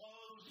being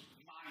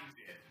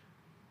closed-minded.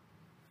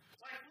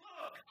 Like,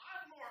 look,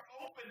 I'm more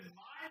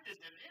open-minded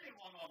than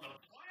anyone on the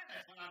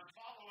planet when I'm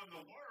following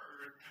the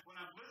Word, when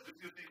I'm listening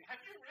to things.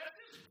 Have you read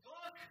this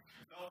book?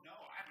 No,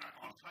 I'm not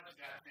going to touch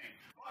that thing.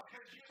 Well,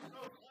 because you're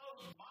so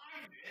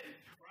closed-minded,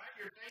 right?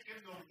 You're thinking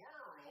the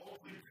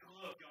world.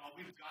 Look, y'all,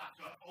 we've got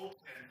to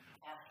open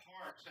our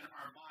hearts and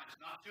our minds,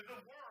 not to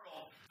the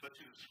world, but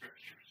to the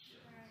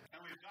Scriptures. And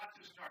we've got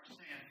to start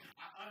saying,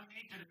 I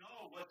need to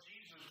know what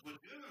Jesus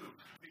would do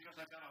because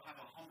I've got to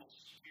have a humble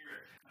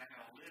spirit and I've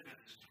got to live in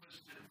this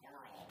twisted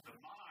world. The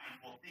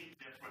mind will think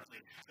differently.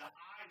 The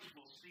eyes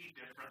will see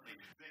differently.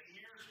 The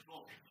ears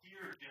will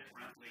hear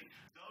differently.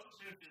 Those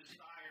who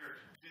desire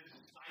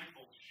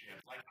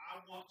discipleship, like I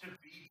want to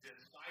be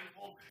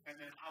discipled and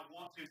then I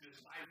want to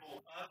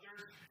disciple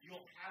others,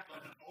 you'll have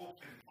an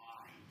open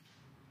mind.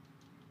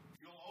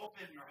 You'll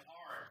open your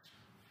heart.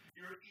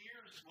 Your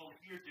ears will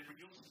hear different.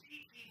 You'll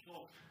see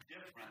people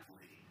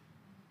differently.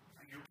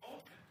 And you're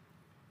open.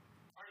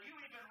 Are you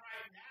even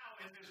right now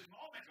in this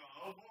moment going,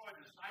 oh boy,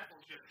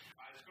 discipleship,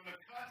 it's going to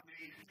cut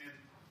me. And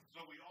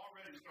so we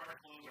already start to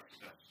close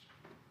ourselves.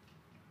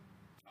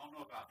 I don't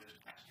know about this,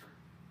 Pastor.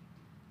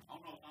 I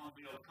don't know if I'm going to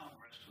be able to come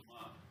the rest of the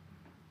month.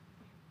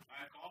 All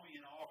right, call me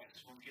in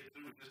August when we get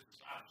through with this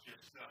discipleship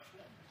stuff.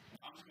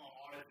 I'm just going to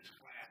audit this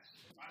class.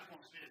 I just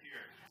want to sit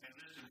here and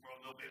listen for a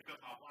little bit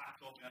because my wife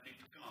told me I need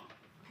to come.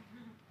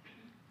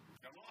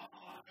 Come on,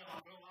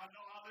 I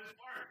know how this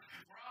works.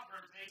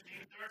 Proverbs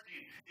 18:13.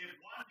 If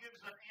one gives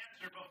an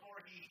answer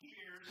before he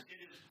hears,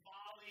 it is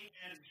folly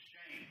and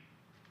shame.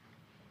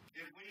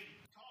 If we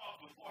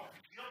talk before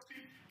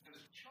guilty is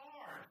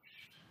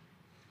charged.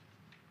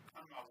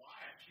 I'm my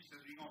wife. She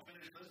says, you going to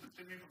finish listening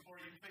to me before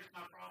you fix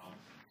my problem?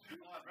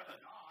 Well, I'd rather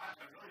not.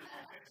 I really just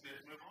want to fix this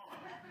and move on.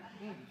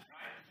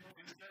 Right?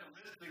 Instead of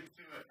listening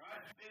to it,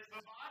 right? It's the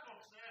Bible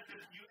says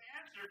if you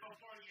answer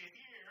before you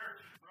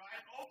hear,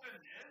 right?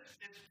 Openness,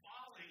 it's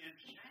folly and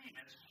shame.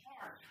 It's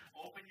hard.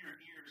 Open your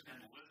ears and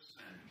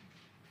listen.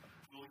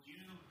 Will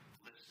you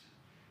listen?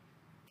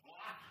 Will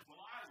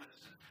I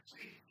listen?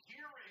 See,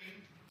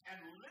 hearing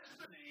and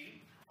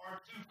listening are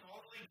two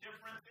totally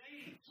different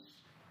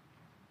things.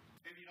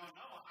 If you don't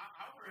know,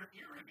 I wear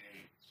hearing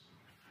aids.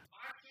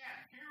 I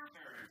can't hear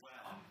very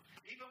well.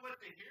 Even with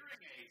the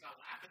hearing aids, I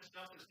laugh at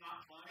stuff that's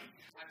not funny.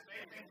 I say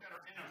things that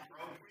are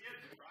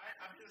inappropriate, right?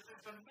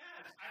 It's a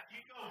mess.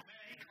 You go,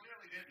 man, he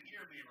clearly didn't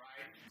hear me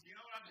right. You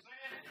know what I'm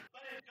saying?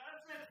 But it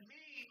doesn't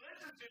mean,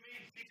 listen to me,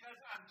 because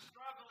I'm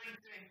struggling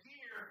to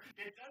hear,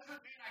 it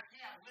doesn't mean I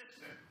can't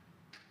listen.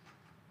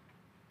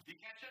 You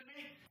catching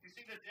me? You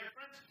see the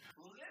difference?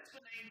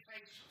 Listening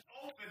takes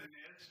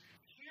openness.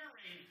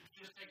 Hearing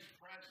just takes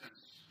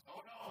presence.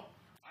 Oh no,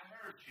 I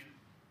heard you.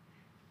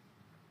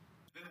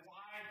 Then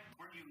why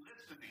weren't you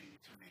listening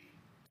to me?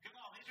 Come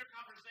on, these are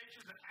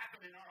conversations that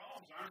happen in our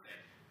homes, aren't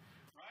they?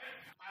 Right?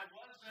 I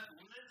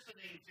wasn't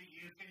listening to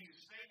you. Can you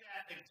say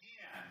that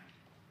again?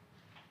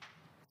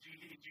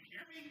 Did you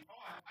hear me?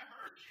 Oh, I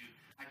heard you.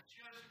 I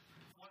just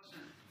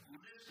wasn't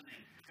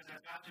listening because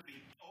I've got to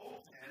be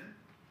open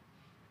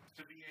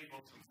to be able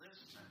to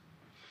listen.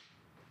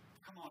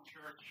 Come on,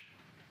 church.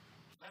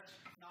 Let's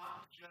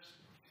not just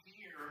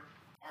hear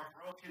our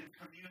broken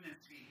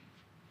community.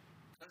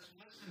 Let's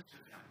listen to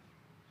them.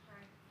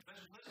 Right.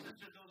 Let's listen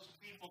to those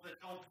people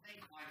that don't think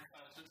like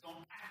us, that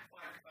don't act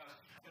like us,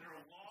 that are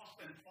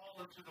lost and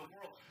fallen to the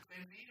world. They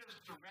need us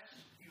to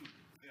rescue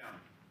them.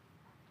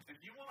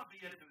 If you want to be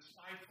a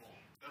disciple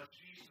of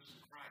Jesus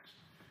Christ,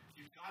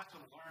 you've got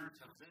to learn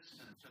to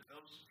listen to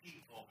those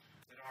people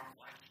that aren't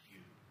like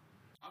you.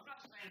 I'm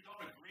not saying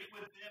don't agree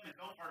with them and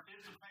don't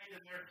participate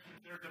in their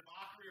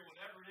debauchery or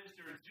whatever it is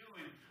they're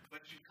doing,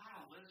 but you've got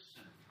to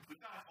listen. We've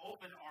got to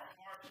open our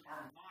hearts,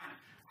 our mind.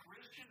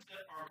 Christians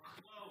that are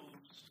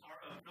closed are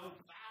of no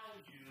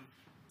value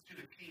to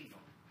the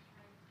kingdom.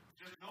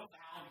 Just no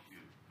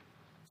value.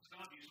 Some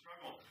of you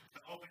struggle to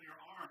open your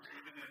arms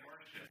even in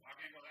worship. I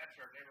can't go to that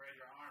church. They raise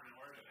your arms in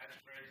worship. That's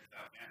crazy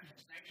stuff, man.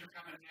 Snakes are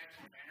coming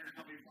next. Banners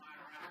going to be flying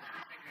around.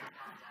 Right?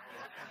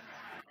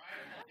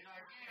 You know,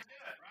 I can't do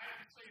it, right?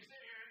 So you sit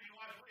here and you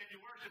watch and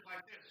you worship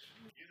like this.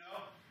 You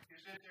know? You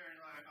sit there and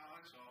you're like, oh,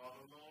 I saw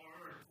the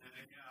Lord. And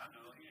then, I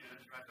know he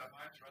is. Right?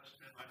 I trust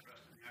him. I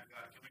trust him. I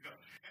got it. Can we go?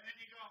 And then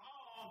you go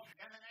home,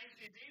 and then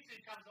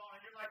AC/DC comes on,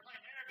 and you're like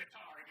playing air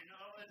guitar, you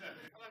know? And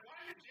I'm like, why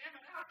are you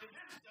jamming out to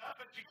this stuff,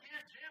 but you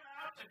can't jam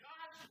out to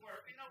God's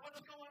work? You know,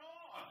 what's going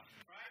on?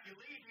 Right? You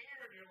leave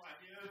here, and you're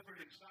like, yeah, it's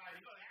pretty exciting.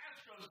 You go to the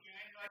Astros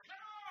game, you're like, come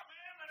on,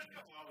 man, let's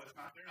go. Well,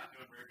 they're not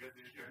doing very good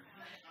this year.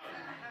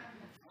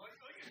 Well,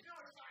 you're still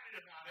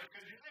excited about it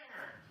because you're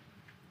there.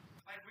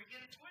 Like, we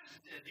get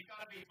twisted. You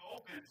got to be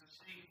open to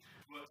see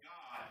what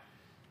God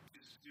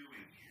is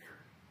doing here.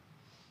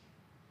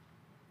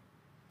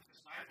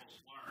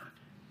 Disciples learned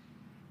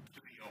to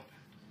be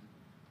open.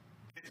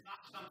 It's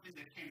not something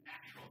that came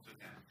natural to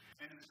them.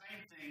 And the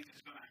same thing is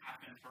going to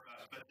happen for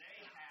us. But they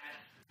had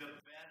the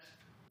best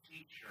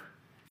teacher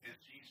in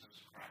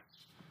Jesus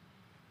Christ.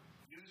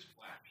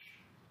 Newsflash.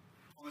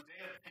 On the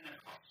day of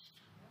Pentecost,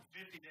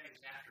 50 days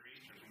after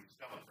Easter, when we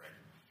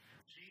celebrate,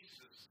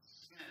 Jesus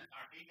sent,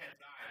 or he had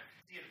died,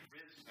 he had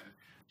risen.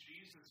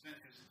 Jesus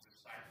sent his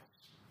disciples,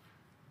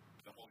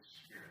 the Holy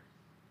Spirit.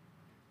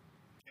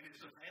 And it's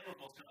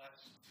available to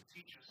us to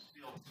teach us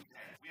still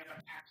today. We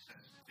have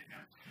access to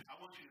him. I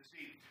want you to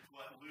see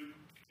what Luke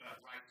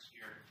writes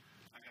here.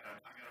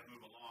 I gotta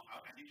move along.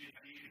 I need you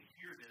to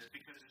hear this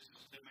because this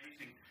is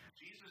amazing.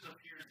 Jesus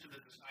appears to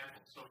the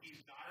disciples. So he's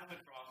died on the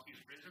cross,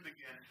 he's risen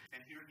again,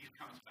 and here he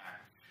comes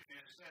back. And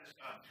it says,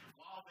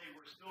 while they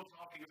were still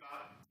talking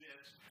about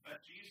this,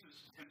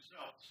 Jesus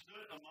himself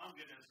stood among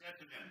them and said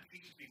to them,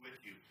 peace be with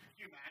you.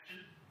 Can you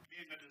imagine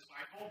being a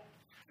disciple?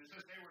 It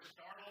says they were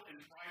startled and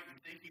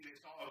frightened, thinking they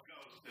saw a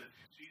ghost. And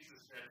Jesus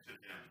said to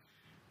them,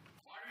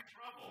 why are you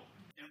troubled?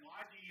 And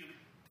why do you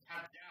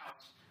have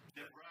doubts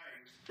that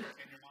rise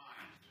in your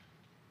mind?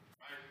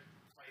 Right?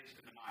 Placed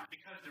in the mind.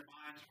 Because their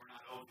minds were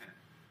not open.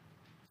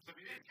 So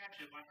if you didn't catch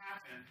it, what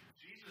happened?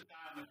 Jesus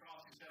died on the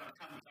cross. He said, I'm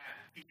coming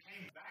back. He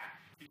came back.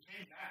 He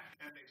came back,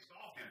 and they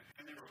saw him,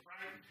 and they were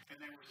frightened, and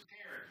they were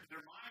scared.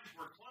 Their minds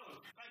were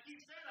closed. Like he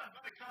said, I'm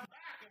going to come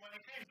back. And when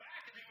he came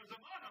back and he was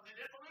among them, they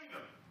didn't believe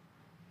him.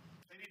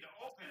 They need to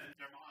open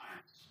their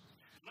minds.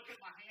 Look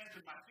at my hands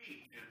and my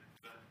feet, in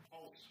the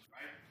holes,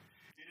 right?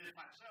 It is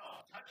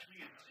myself. Touch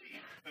me and see.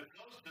 The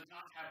ghost does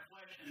not have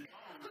flesh and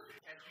bones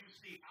as you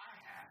see I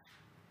have.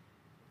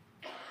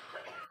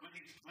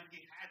 When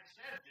he had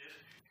said this,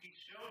 he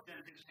showed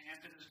them his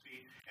hands and his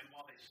feet, and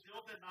while they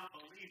still did not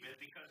believe it,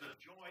 because of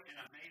joy and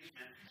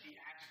amazement, he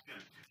asked them,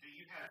 do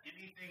you have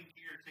anything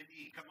here to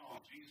eat? Come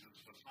on, Jesus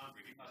was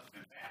hungry. He must have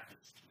been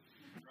Baptist,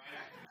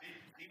 right?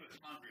 He was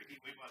hungry.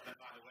 He wasn't,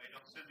 by the way.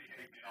 Don't send me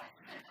hate mail.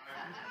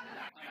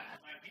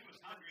 Right? Like he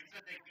was hungry. He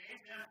said they gave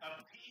him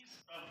a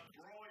piece of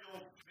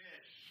broiled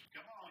fish.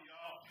 Come on,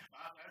 y'all.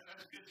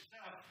 That's good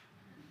stuff.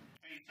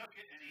 And he took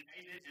it and he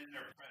ate it in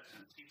their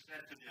presence. He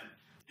said to them,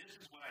 this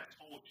is what I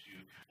told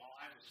you while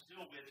I was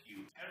still with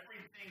you.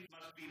 Everything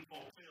must be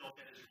fulfilled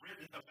that is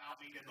written about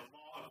me in the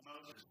law of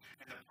Moses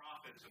and the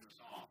prophets and the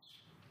Psalms.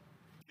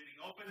 Did he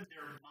open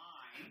their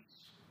minds?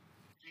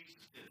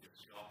 Jesus did this,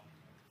 y'all.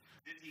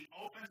 Did he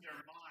open their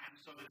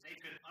minds so that they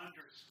could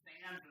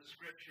understand the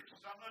Scriptures?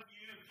 Some of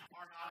you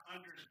are not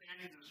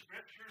understanding the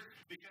Scriptures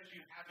because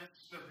you haven't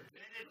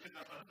submitted to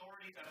the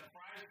authority of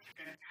Christ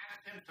and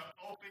asked him to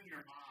open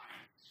your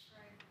minds.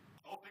 Right.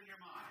 Open your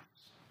minds.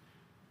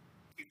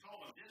 He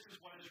told them, this is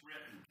what is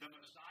written. The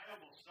Messiah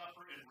will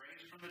suffer and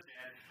raise from the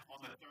dead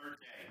on the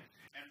third day.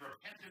 And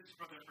repentance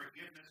for the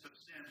forgiveness of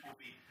sins will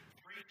be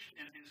preached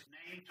in his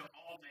name to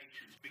all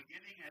nations,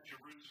 beginning at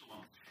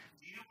Jerusalem.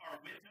 You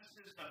are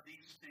witnesses of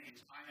these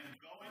things. I am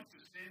going to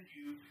send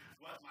you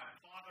what my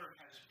Father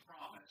has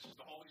promised,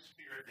 the Holy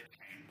Spirit that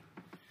came.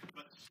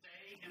 But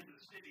stay in the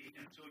city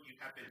until you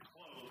have been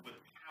clothed with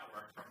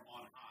power from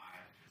on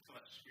high, till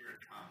that Spirit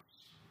comes.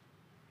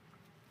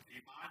 Is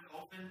your mind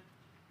open?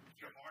 Is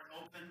your heart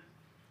open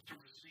to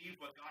receive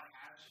what God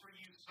has for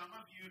you? Some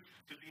of you,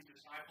 to be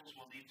disciples,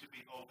 will need to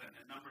be open.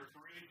 And number 3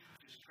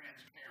 is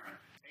transparent.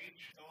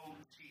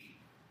 H.O.T.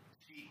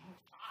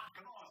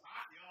 Come on,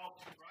 hot, y'all,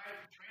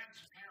 right?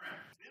 Transparent.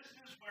 This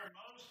is where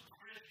most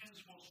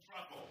Christians will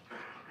struggle.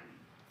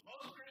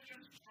 Most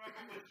Christians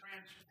struggle with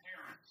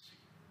transparency.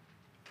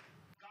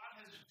 God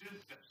has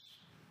duped us.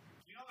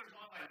 You know there's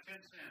only like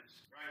 10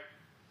 cents, right?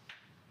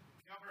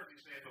 Y'all heard me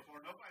say it before.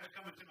 Nobody's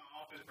coming to my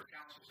office for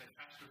counsel and saying,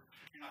 Pastor,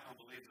 you're not going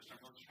to believe this.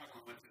 I'm really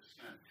struggling with this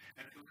sin.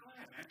 And go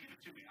ahead, man. Give it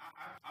to me.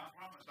 I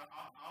promise.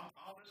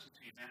 I'll listen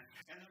to you, man.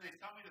 And then they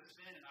tell me to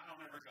sin, and I don't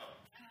ever go,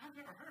 man, I've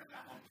never heard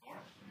that one before.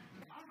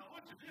 I don't know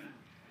what to do.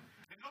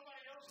 And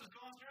nobody else has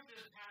gone through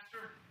this,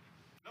 Pastor.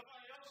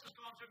 Nobody else has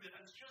gone through this.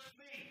 It's just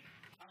me.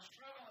 I'm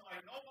struggling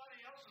like nobody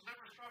else has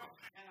ever struggled.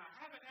 And I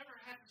haven't ever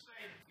had to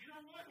say, you know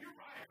what? You're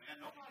right,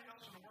 man. Nobody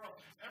else in the world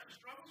ever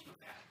struggles with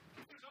that.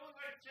 There's only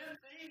like 10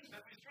 things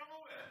that we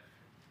struggle with.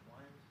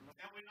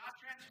 And we're not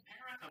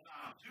transparent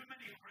about them. Too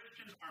many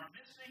Christians are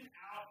missing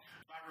out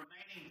by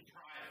remaining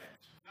private.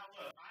 Now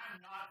look, I'm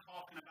not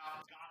talking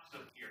about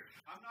gossip here.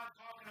 I'm not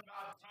talking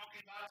about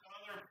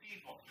other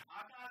people.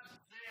 I'm not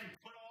saying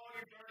put all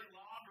your dirty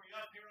laundry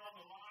up here on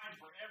the line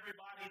for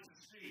everybody to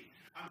see.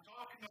 I'm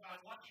talking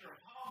about once you're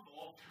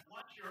humble,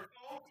 once you're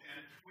open,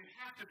 we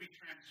have to be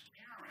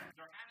transparent.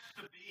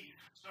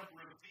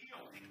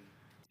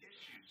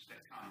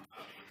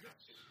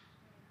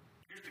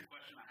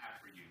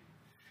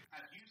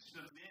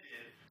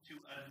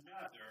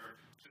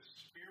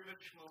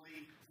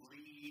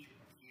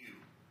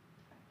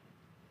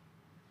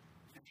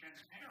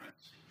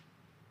 transparency.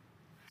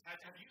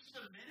 Have you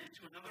submitted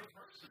to another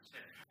person?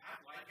 Said,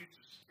 I'd like you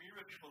to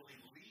spiritually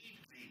lead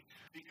me.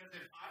 Because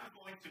if I'm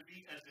going to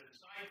be a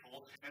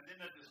disciple and then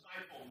a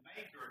disciple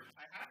maker,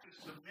 I have to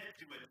submit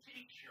to a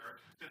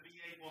teacher to be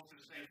able to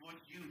say,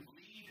 would you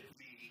lead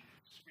me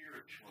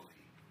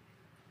spiritually?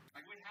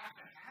 Like, we have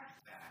to have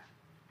that.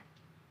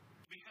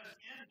 Because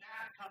in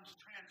that comes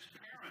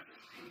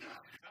transparency.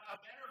 A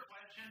better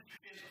question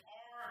is,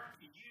 are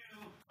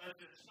you a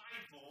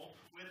disciple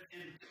with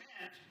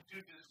intent to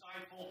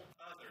disciple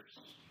others?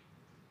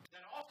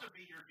 That ought to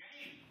be your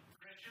game,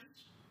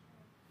 Christians.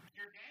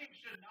 Your game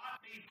should not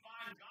be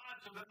find God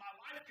so that my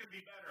life can be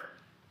better.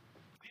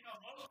 You know,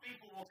 most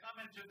people will come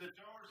into the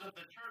doors of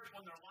the church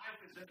when their life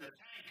is in the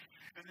tank,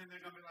 and then they're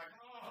going to be like,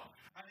 oh,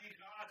 I need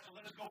God, so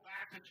let's go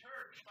back to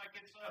church. Like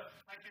it's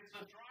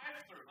a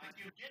drive-through. Like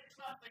you get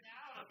something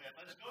out of it.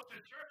 Let's go to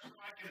church so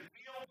I can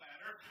feel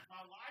better.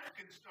 My life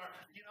can start.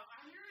 You know, I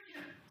hear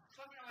you.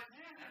 Some are like,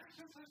 man, ever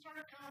since I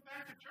started coming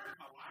back to church,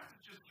 my life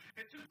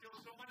it just feels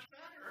so much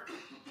better.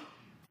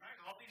 Right?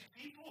 All these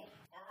people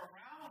are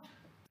around.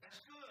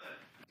 That's good.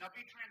 Now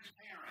be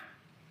transparent.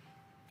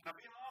 Now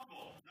be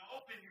humble. Now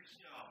open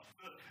yourself.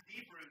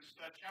 Hebrews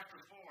chapter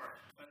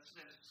 4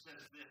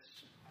 says this.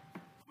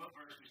 What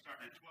verse we start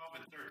at?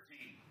 12 and 13.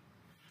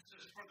 It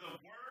says, for the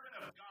word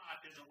of God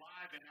is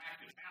alive and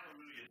active.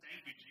 Hallelujah.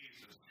 Thank you,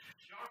 Jesus.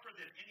 Sharper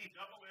than any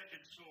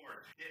double-edged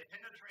sword. It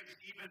penetrates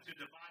even to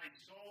dividing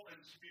soul and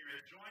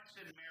spirit, joints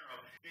and marrow.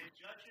 It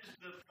judges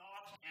the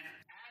thoughts and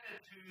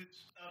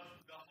attitudes of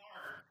the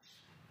heart.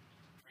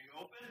 Are you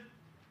open?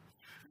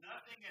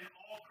 Nothing in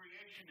all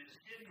creation is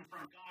hidden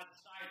from God's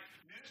sight.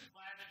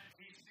 Newsflash,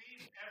 He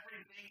sees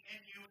everything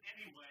in you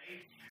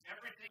anyway.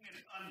 Everything is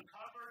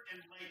uncovered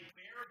and laid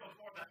bare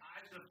before the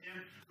eyes of Him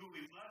who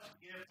we must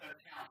give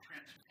account.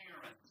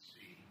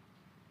 Transparency.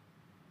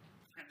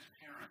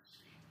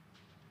 Transparency.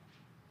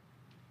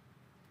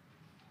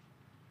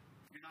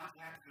 You're not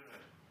that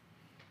good.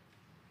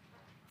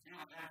 You're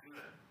not that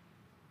good.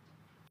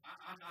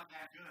 I'm not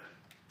that good.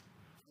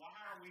 Why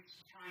are we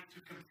trying to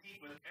compete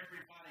with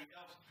everybody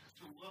else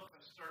to look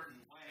a certain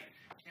way?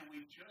 Can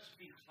we just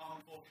be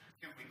humble?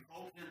 Can we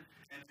open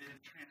and then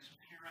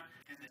transparent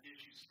in the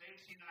issue?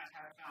 Stacy and I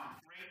have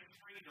found great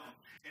freedom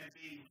in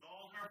being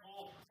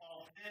vulnerable,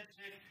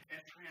 authentic,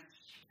 and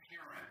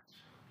transparent.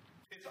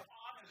 It's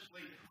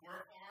honestly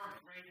where our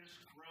greatest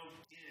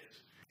growth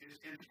is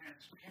in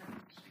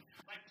transparency.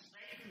 Like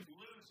Satan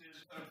loses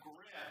a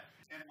grip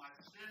in my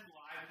sin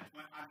life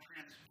when I'm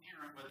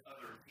transparent with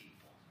other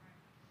people.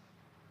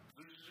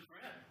 Loses a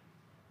grip.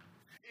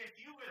 If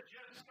you would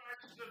just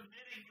start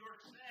submitting your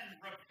sin,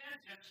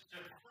 repentance to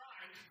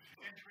Christ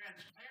in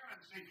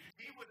transparency,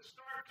 He would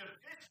start to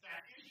fix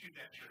that issue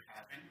that you're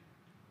having.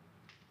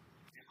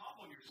 You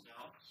humble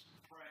yourselves,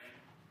 pray,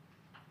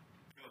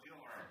 He'll heal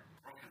our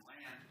broken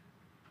land.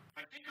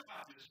 Like, think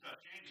about this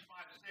stuff. James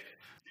 5:6.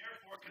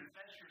 Therefore,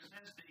 confess your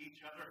sins to each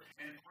other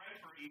and pray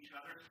for each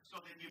other so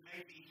that you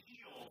may be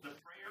healed. The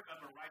prayer of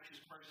a righteous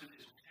person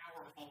is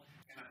powerful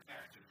and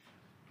effective.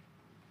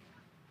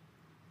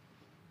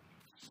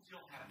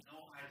 Still have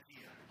no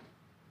idea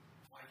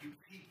why you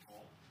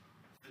people,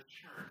 the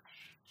church,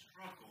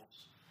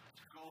 struggles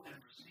to go and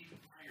receive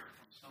prayer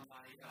from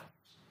somebody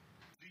else.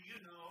 Do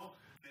you know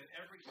that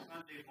every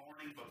Sunday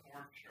morning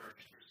before church,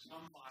 there's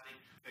somebody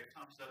that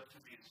comes up to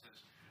me and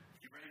says,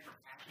 you ready for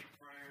pastor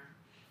prayer?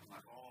 I'm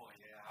like, oh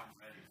yeah, I'm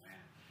ready,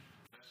 man.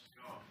 Let's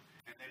go.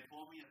 And they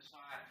pull me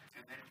aside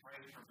and they pray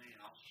for me,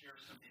 and I'll share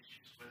some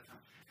issues with them,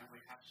 and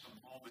we have some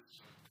moments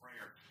of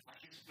prayer.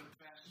 Like, it's the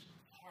best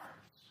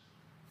part.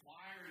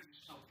 Why are you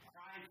so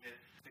private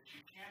that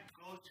you can't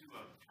go to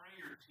a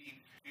prayer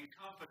team in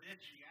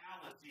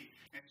confidentiality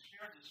and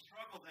share the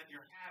struggle that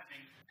you're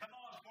having? Come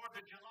on, 4th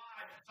of July,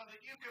 so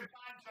that you can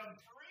find some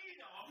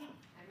freedom.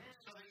 Amen.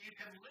 So that you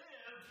can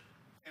live,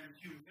 and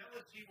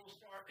humility will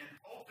start, and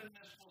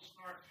openness will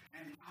start,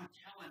 and I'm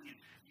telling you,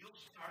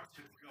 you'll start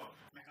to go,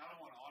 man, I don't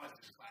want to audit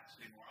this class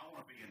anymore. I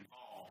want to be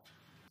involved.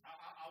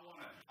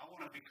 I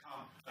want to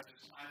become a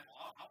disciple.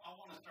 I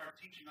want to start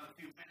teaching other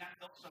people. Man, that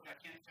helps. I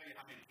can't tell you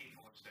how many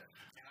people have said,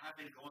 man, I've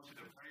been going to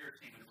the prayer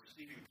team and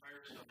receiving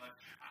prayer so much.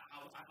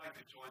 I'd like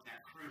to join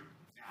that crew.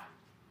 Now,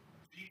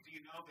 do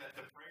you know that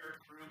the prayer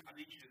crew, I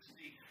need you to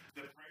see,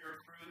 the prayer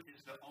crew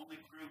is the only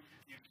crew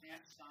you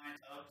can't sign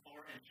up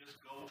for and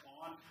just go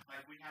on.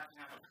 Like, we have to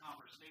have a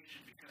conversation,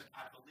 because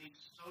I believe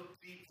so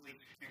deeply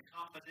in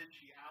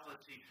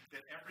confidentiality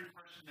that every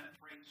person that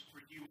prays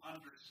for you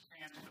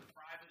understands the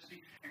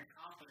privacy and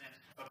confidence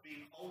of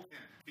being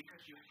open, because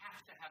you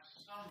have to have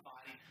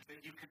somebody that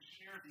you can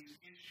share these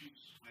issues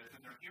with, and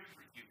they're here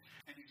for you.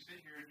 And you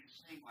sit here and you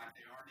sing like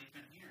they aren't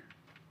even here.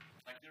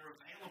 Like, they're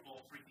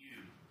available for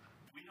you.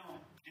 We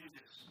don't do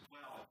this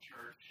well,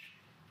 church.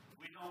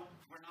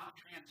 We're not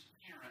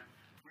transparent.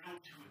 We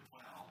don't do it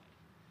well.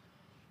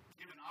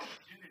 Give an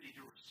opportunity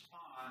to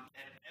respond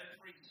at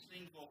every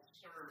single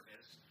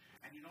service,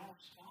 and you don't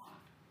respond.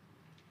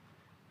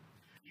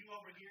 You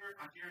over here,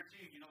 I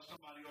guarantee you know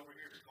somebody over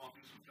here is going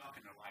through some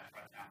junk in their life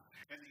right now.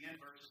 And the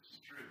inverse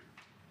is true.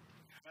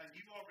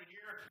 You over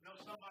here know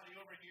somebody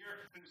over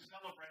here who's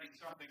celebrating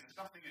something and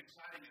something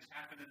exciting has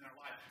happened in their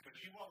life, but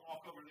you won't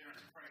walk over there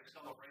and pray a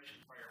celebration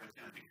prayer with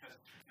them because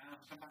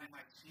somebody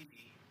might see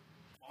me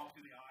walk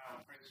through the aisle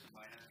and pray to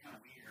somebody. That's kind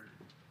of weird.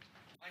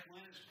 Like,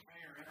 when has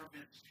prayer ever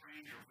been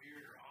strange or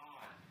weird or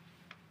odd?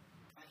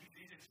 Like,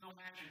 it's no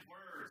magic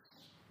words.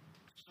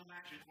 It's no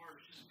magic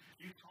words. Just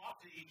you talk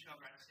to each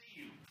other. I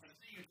see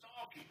you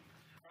talking,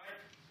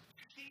 right?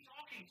 You keep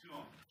talking to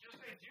them. Just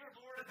say, "Dear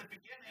Lord," at the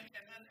beginning,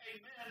 and then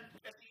 "Amen"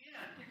 at the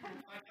end.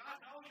 Like, God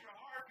knows your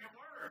heart, your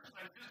words.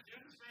 Like, just do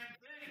the same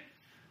thing.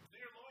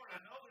 "Dear Lord, I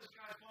know this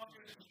guy's going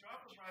through some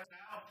struggles right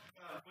now.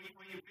 Will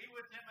you be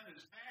with him and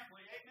his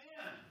family?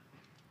 Amen."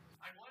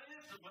 Like, what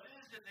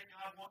is it that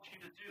God wants you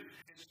to do?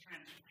 It's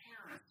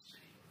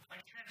transparency.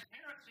 Like,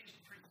 transparency is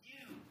for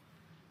you.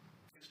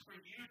 It's for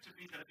you to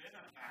be the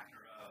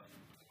benefactor of.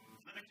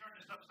 Let me turn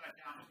this upside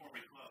down before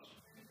we close.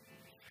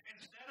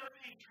 Instead of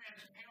being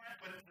transparent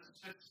with the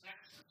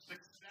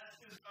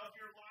successes of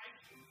your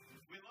life,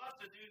 we love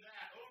to do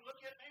that. "Oh,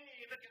 look at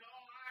me. Look at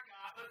all I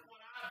got. Look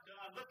what I've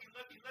done. Looky.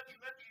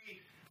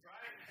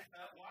 Right?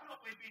 Why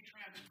don't we be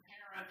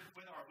transparent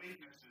with our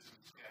weaknesses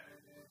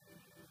instead?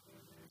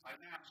 Like,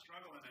 now I'm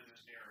struggling in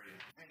this area.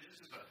 Hey, this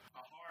is a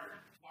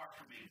hard part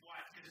for me. Why?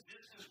 Because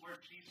this is where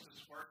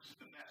Jesus works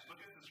the best.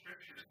 Look at the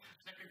scriptures.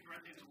 2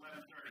 Corinthians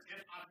 11:30.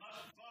 "If I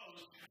must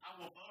boast, I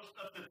will boast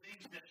of the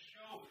things that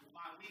show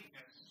my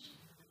weakness."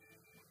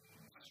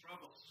 My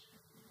struggles.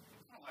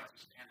 I don't like to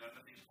stand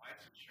under these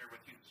lights and share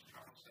with you the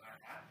struggles that I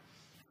have.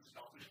 The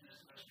selfishness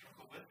that I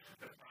struggle with.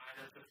 The pride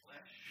of the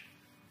flesh.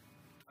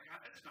 Like,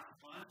 it's not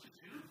fun to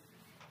do.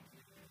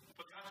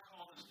 But God's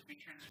called us to be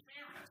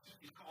transparent.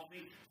 He's called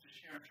me to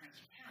share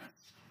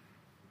transparency.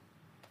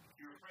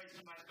 You're afraid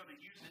somebody's going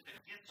to use it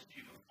against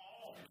you.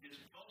 Paul is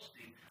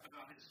boasting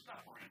about his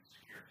sufferings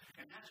here.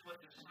 And that's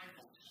what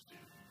disciples do.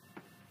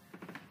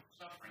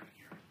 Suffering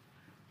here.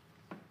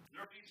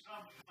 There'll be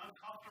some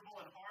uncomfortable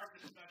and hard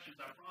discussions,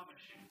 I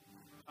promise you.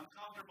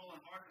 Uncomfortable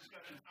and hard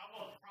discussions. I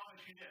will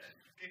promise you this.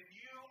 If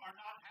you are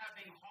not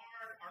having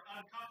hard or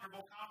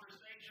uncomfortable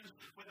conversations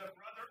with a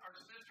brother or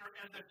sister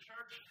in the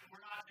church,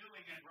 we're not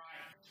doing it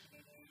right.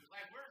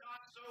 Like, we're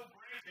not so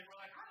great that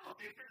we're like, "I don't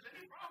think there's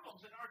any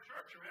problems in our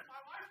church or in my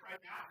life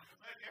right now.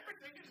 Like,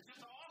 everything is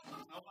just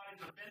awesome.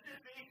 Nobody's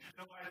offended me.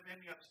 Nobody's made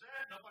me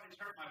upset. Nobody's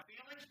hurt my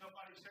feelings.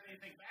 Nobody's said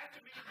anything bad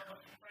to me."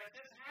 Right?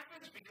 This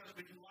happens because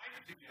we do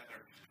life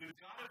together. We've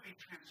got to be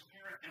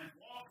transparent and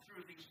walk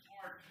through these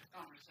hard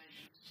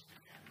conversations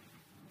together.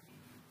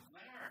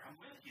 There, I'm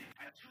with you.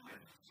 I do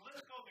it. So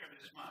let's go there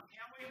this month,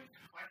 can we?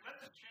 Like,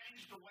 let's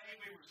change the way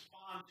we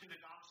respond to the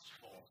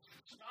gospel.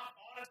 Stop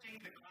auditing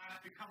the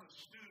class, become a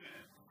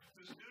student.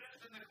 The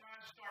students in the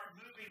class start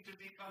moving to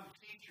become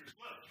teachers.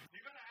 Look,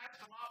 you're going to have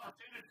some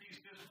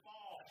opportunities this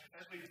fall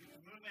as we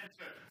move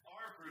into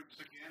our groups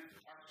again,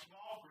 our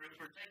small groups.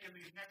 We're taking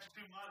these next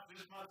 2 months,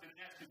 this month and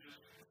next, and just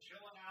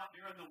chilling out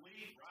during the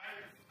week,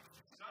 right?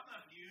 Some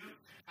of you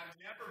have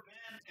never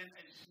been in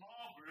a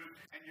small group,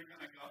 and you're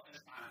going to go,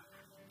 "It's time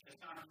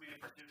for me to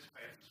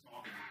participate in a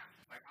small group.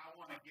 Like, I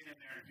want to get in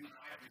there and do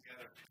life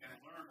together and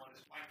learn what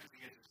it's like to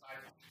be a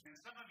disciple." And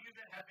some of you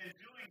that have been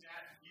doing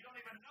that, you don't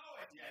even know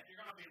it yet. You're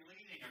going to be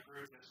leading a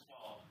group this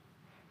fall.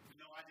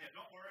 No idea.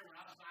 Don't worry, we're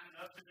not signing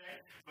up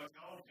today, but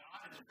no,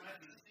 God is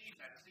planting the seeds.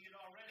 I see it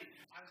already.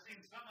 I've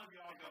seen some of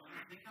y'all go,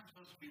 "I think I'm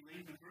supposed to be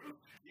leading the group."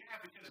 Yeah,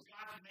 because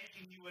God's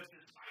making you a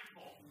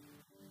disciple.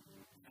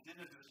 And then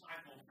a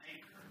disciple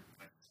maker.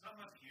 But some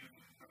of you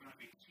are going to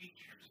be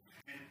teachers.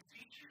 And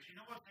teachers, you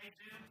know what they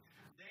do?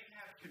 They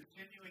have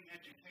continuing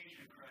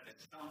education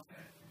credits, don't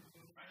they?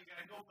 Right? You got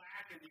to go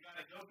back and you got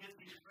to go get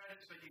these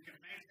credits so you can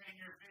maintain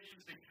your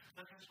efficiency.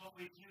 But that's what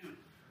we do.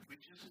 We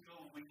just go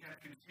and we have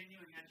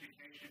continuing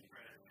education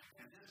credit.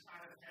 And this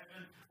side of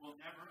heaven will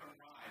never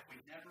arrive.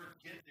 We never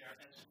get there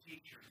as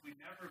teachers. We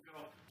never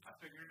go, "I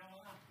figured it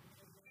all out.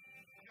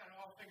 I got it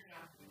all figured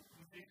out.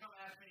 You come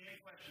ask me any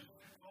questions."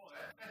 Oh,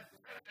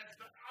 that's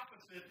the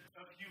opposite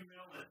of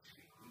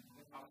humility.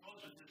 I'll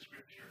close with this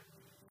scripture.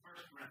 1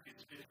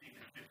 Corinthians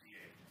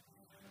 15:58.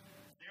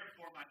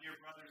 "Therefore, my dear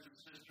brothers and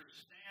sisters,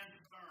 stand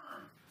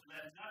firm.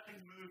 Let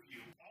nothing move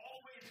you.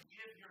 Always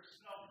give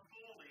yourself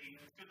fully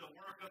to the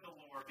work of the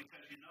Lord,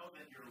 because you know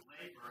that your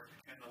labor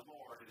in the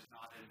Lord is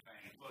not in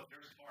vain." Look,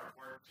 there's hard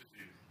work to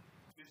do.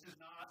 This is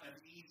not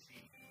an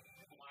easy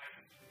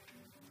life.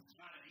 It's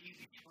not an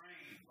easy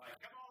train.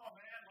 Like, come on,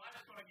 man,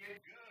 life's going to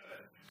get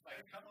good.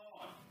 Like, come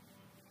on.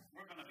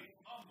 We're going to be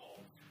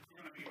humble.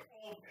 We're going to be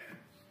open.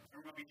 And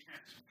we're going to be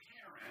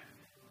transparent.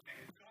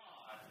 And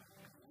God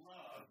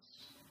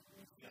loves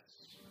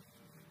this.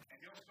 And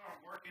He'll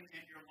start working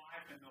in your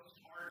life in those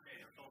hard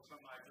days. I told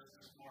somebody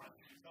this morning.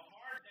 The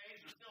hard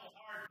days are still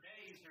hard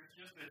days. There's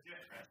just a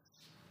difference.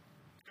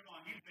 Come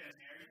on, you've been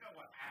there. You know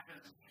what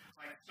happens.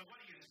 Like, so what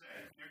do you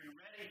say? Are you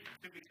ready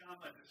to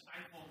become a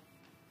disciple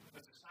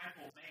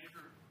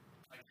maker?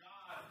 Like,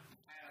 God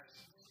has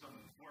some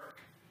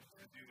work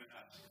to do in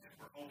us if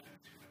we're open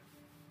to it.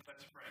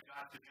 Let's pray.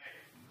 God, today,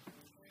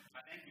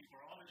 I thank you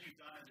for all that you've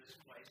done in this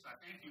place. I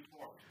thank you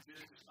for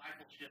this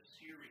discipleship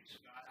series,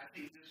 God. I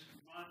think this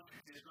month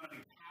is going to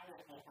be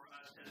powerful for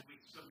us as we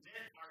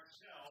submit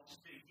ourselves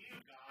to you,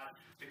 God,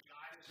 to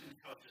guide us and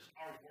coach us.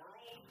 Our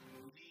world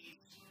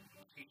needs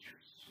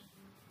teachers.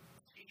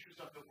 Teachers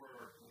of the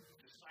Word.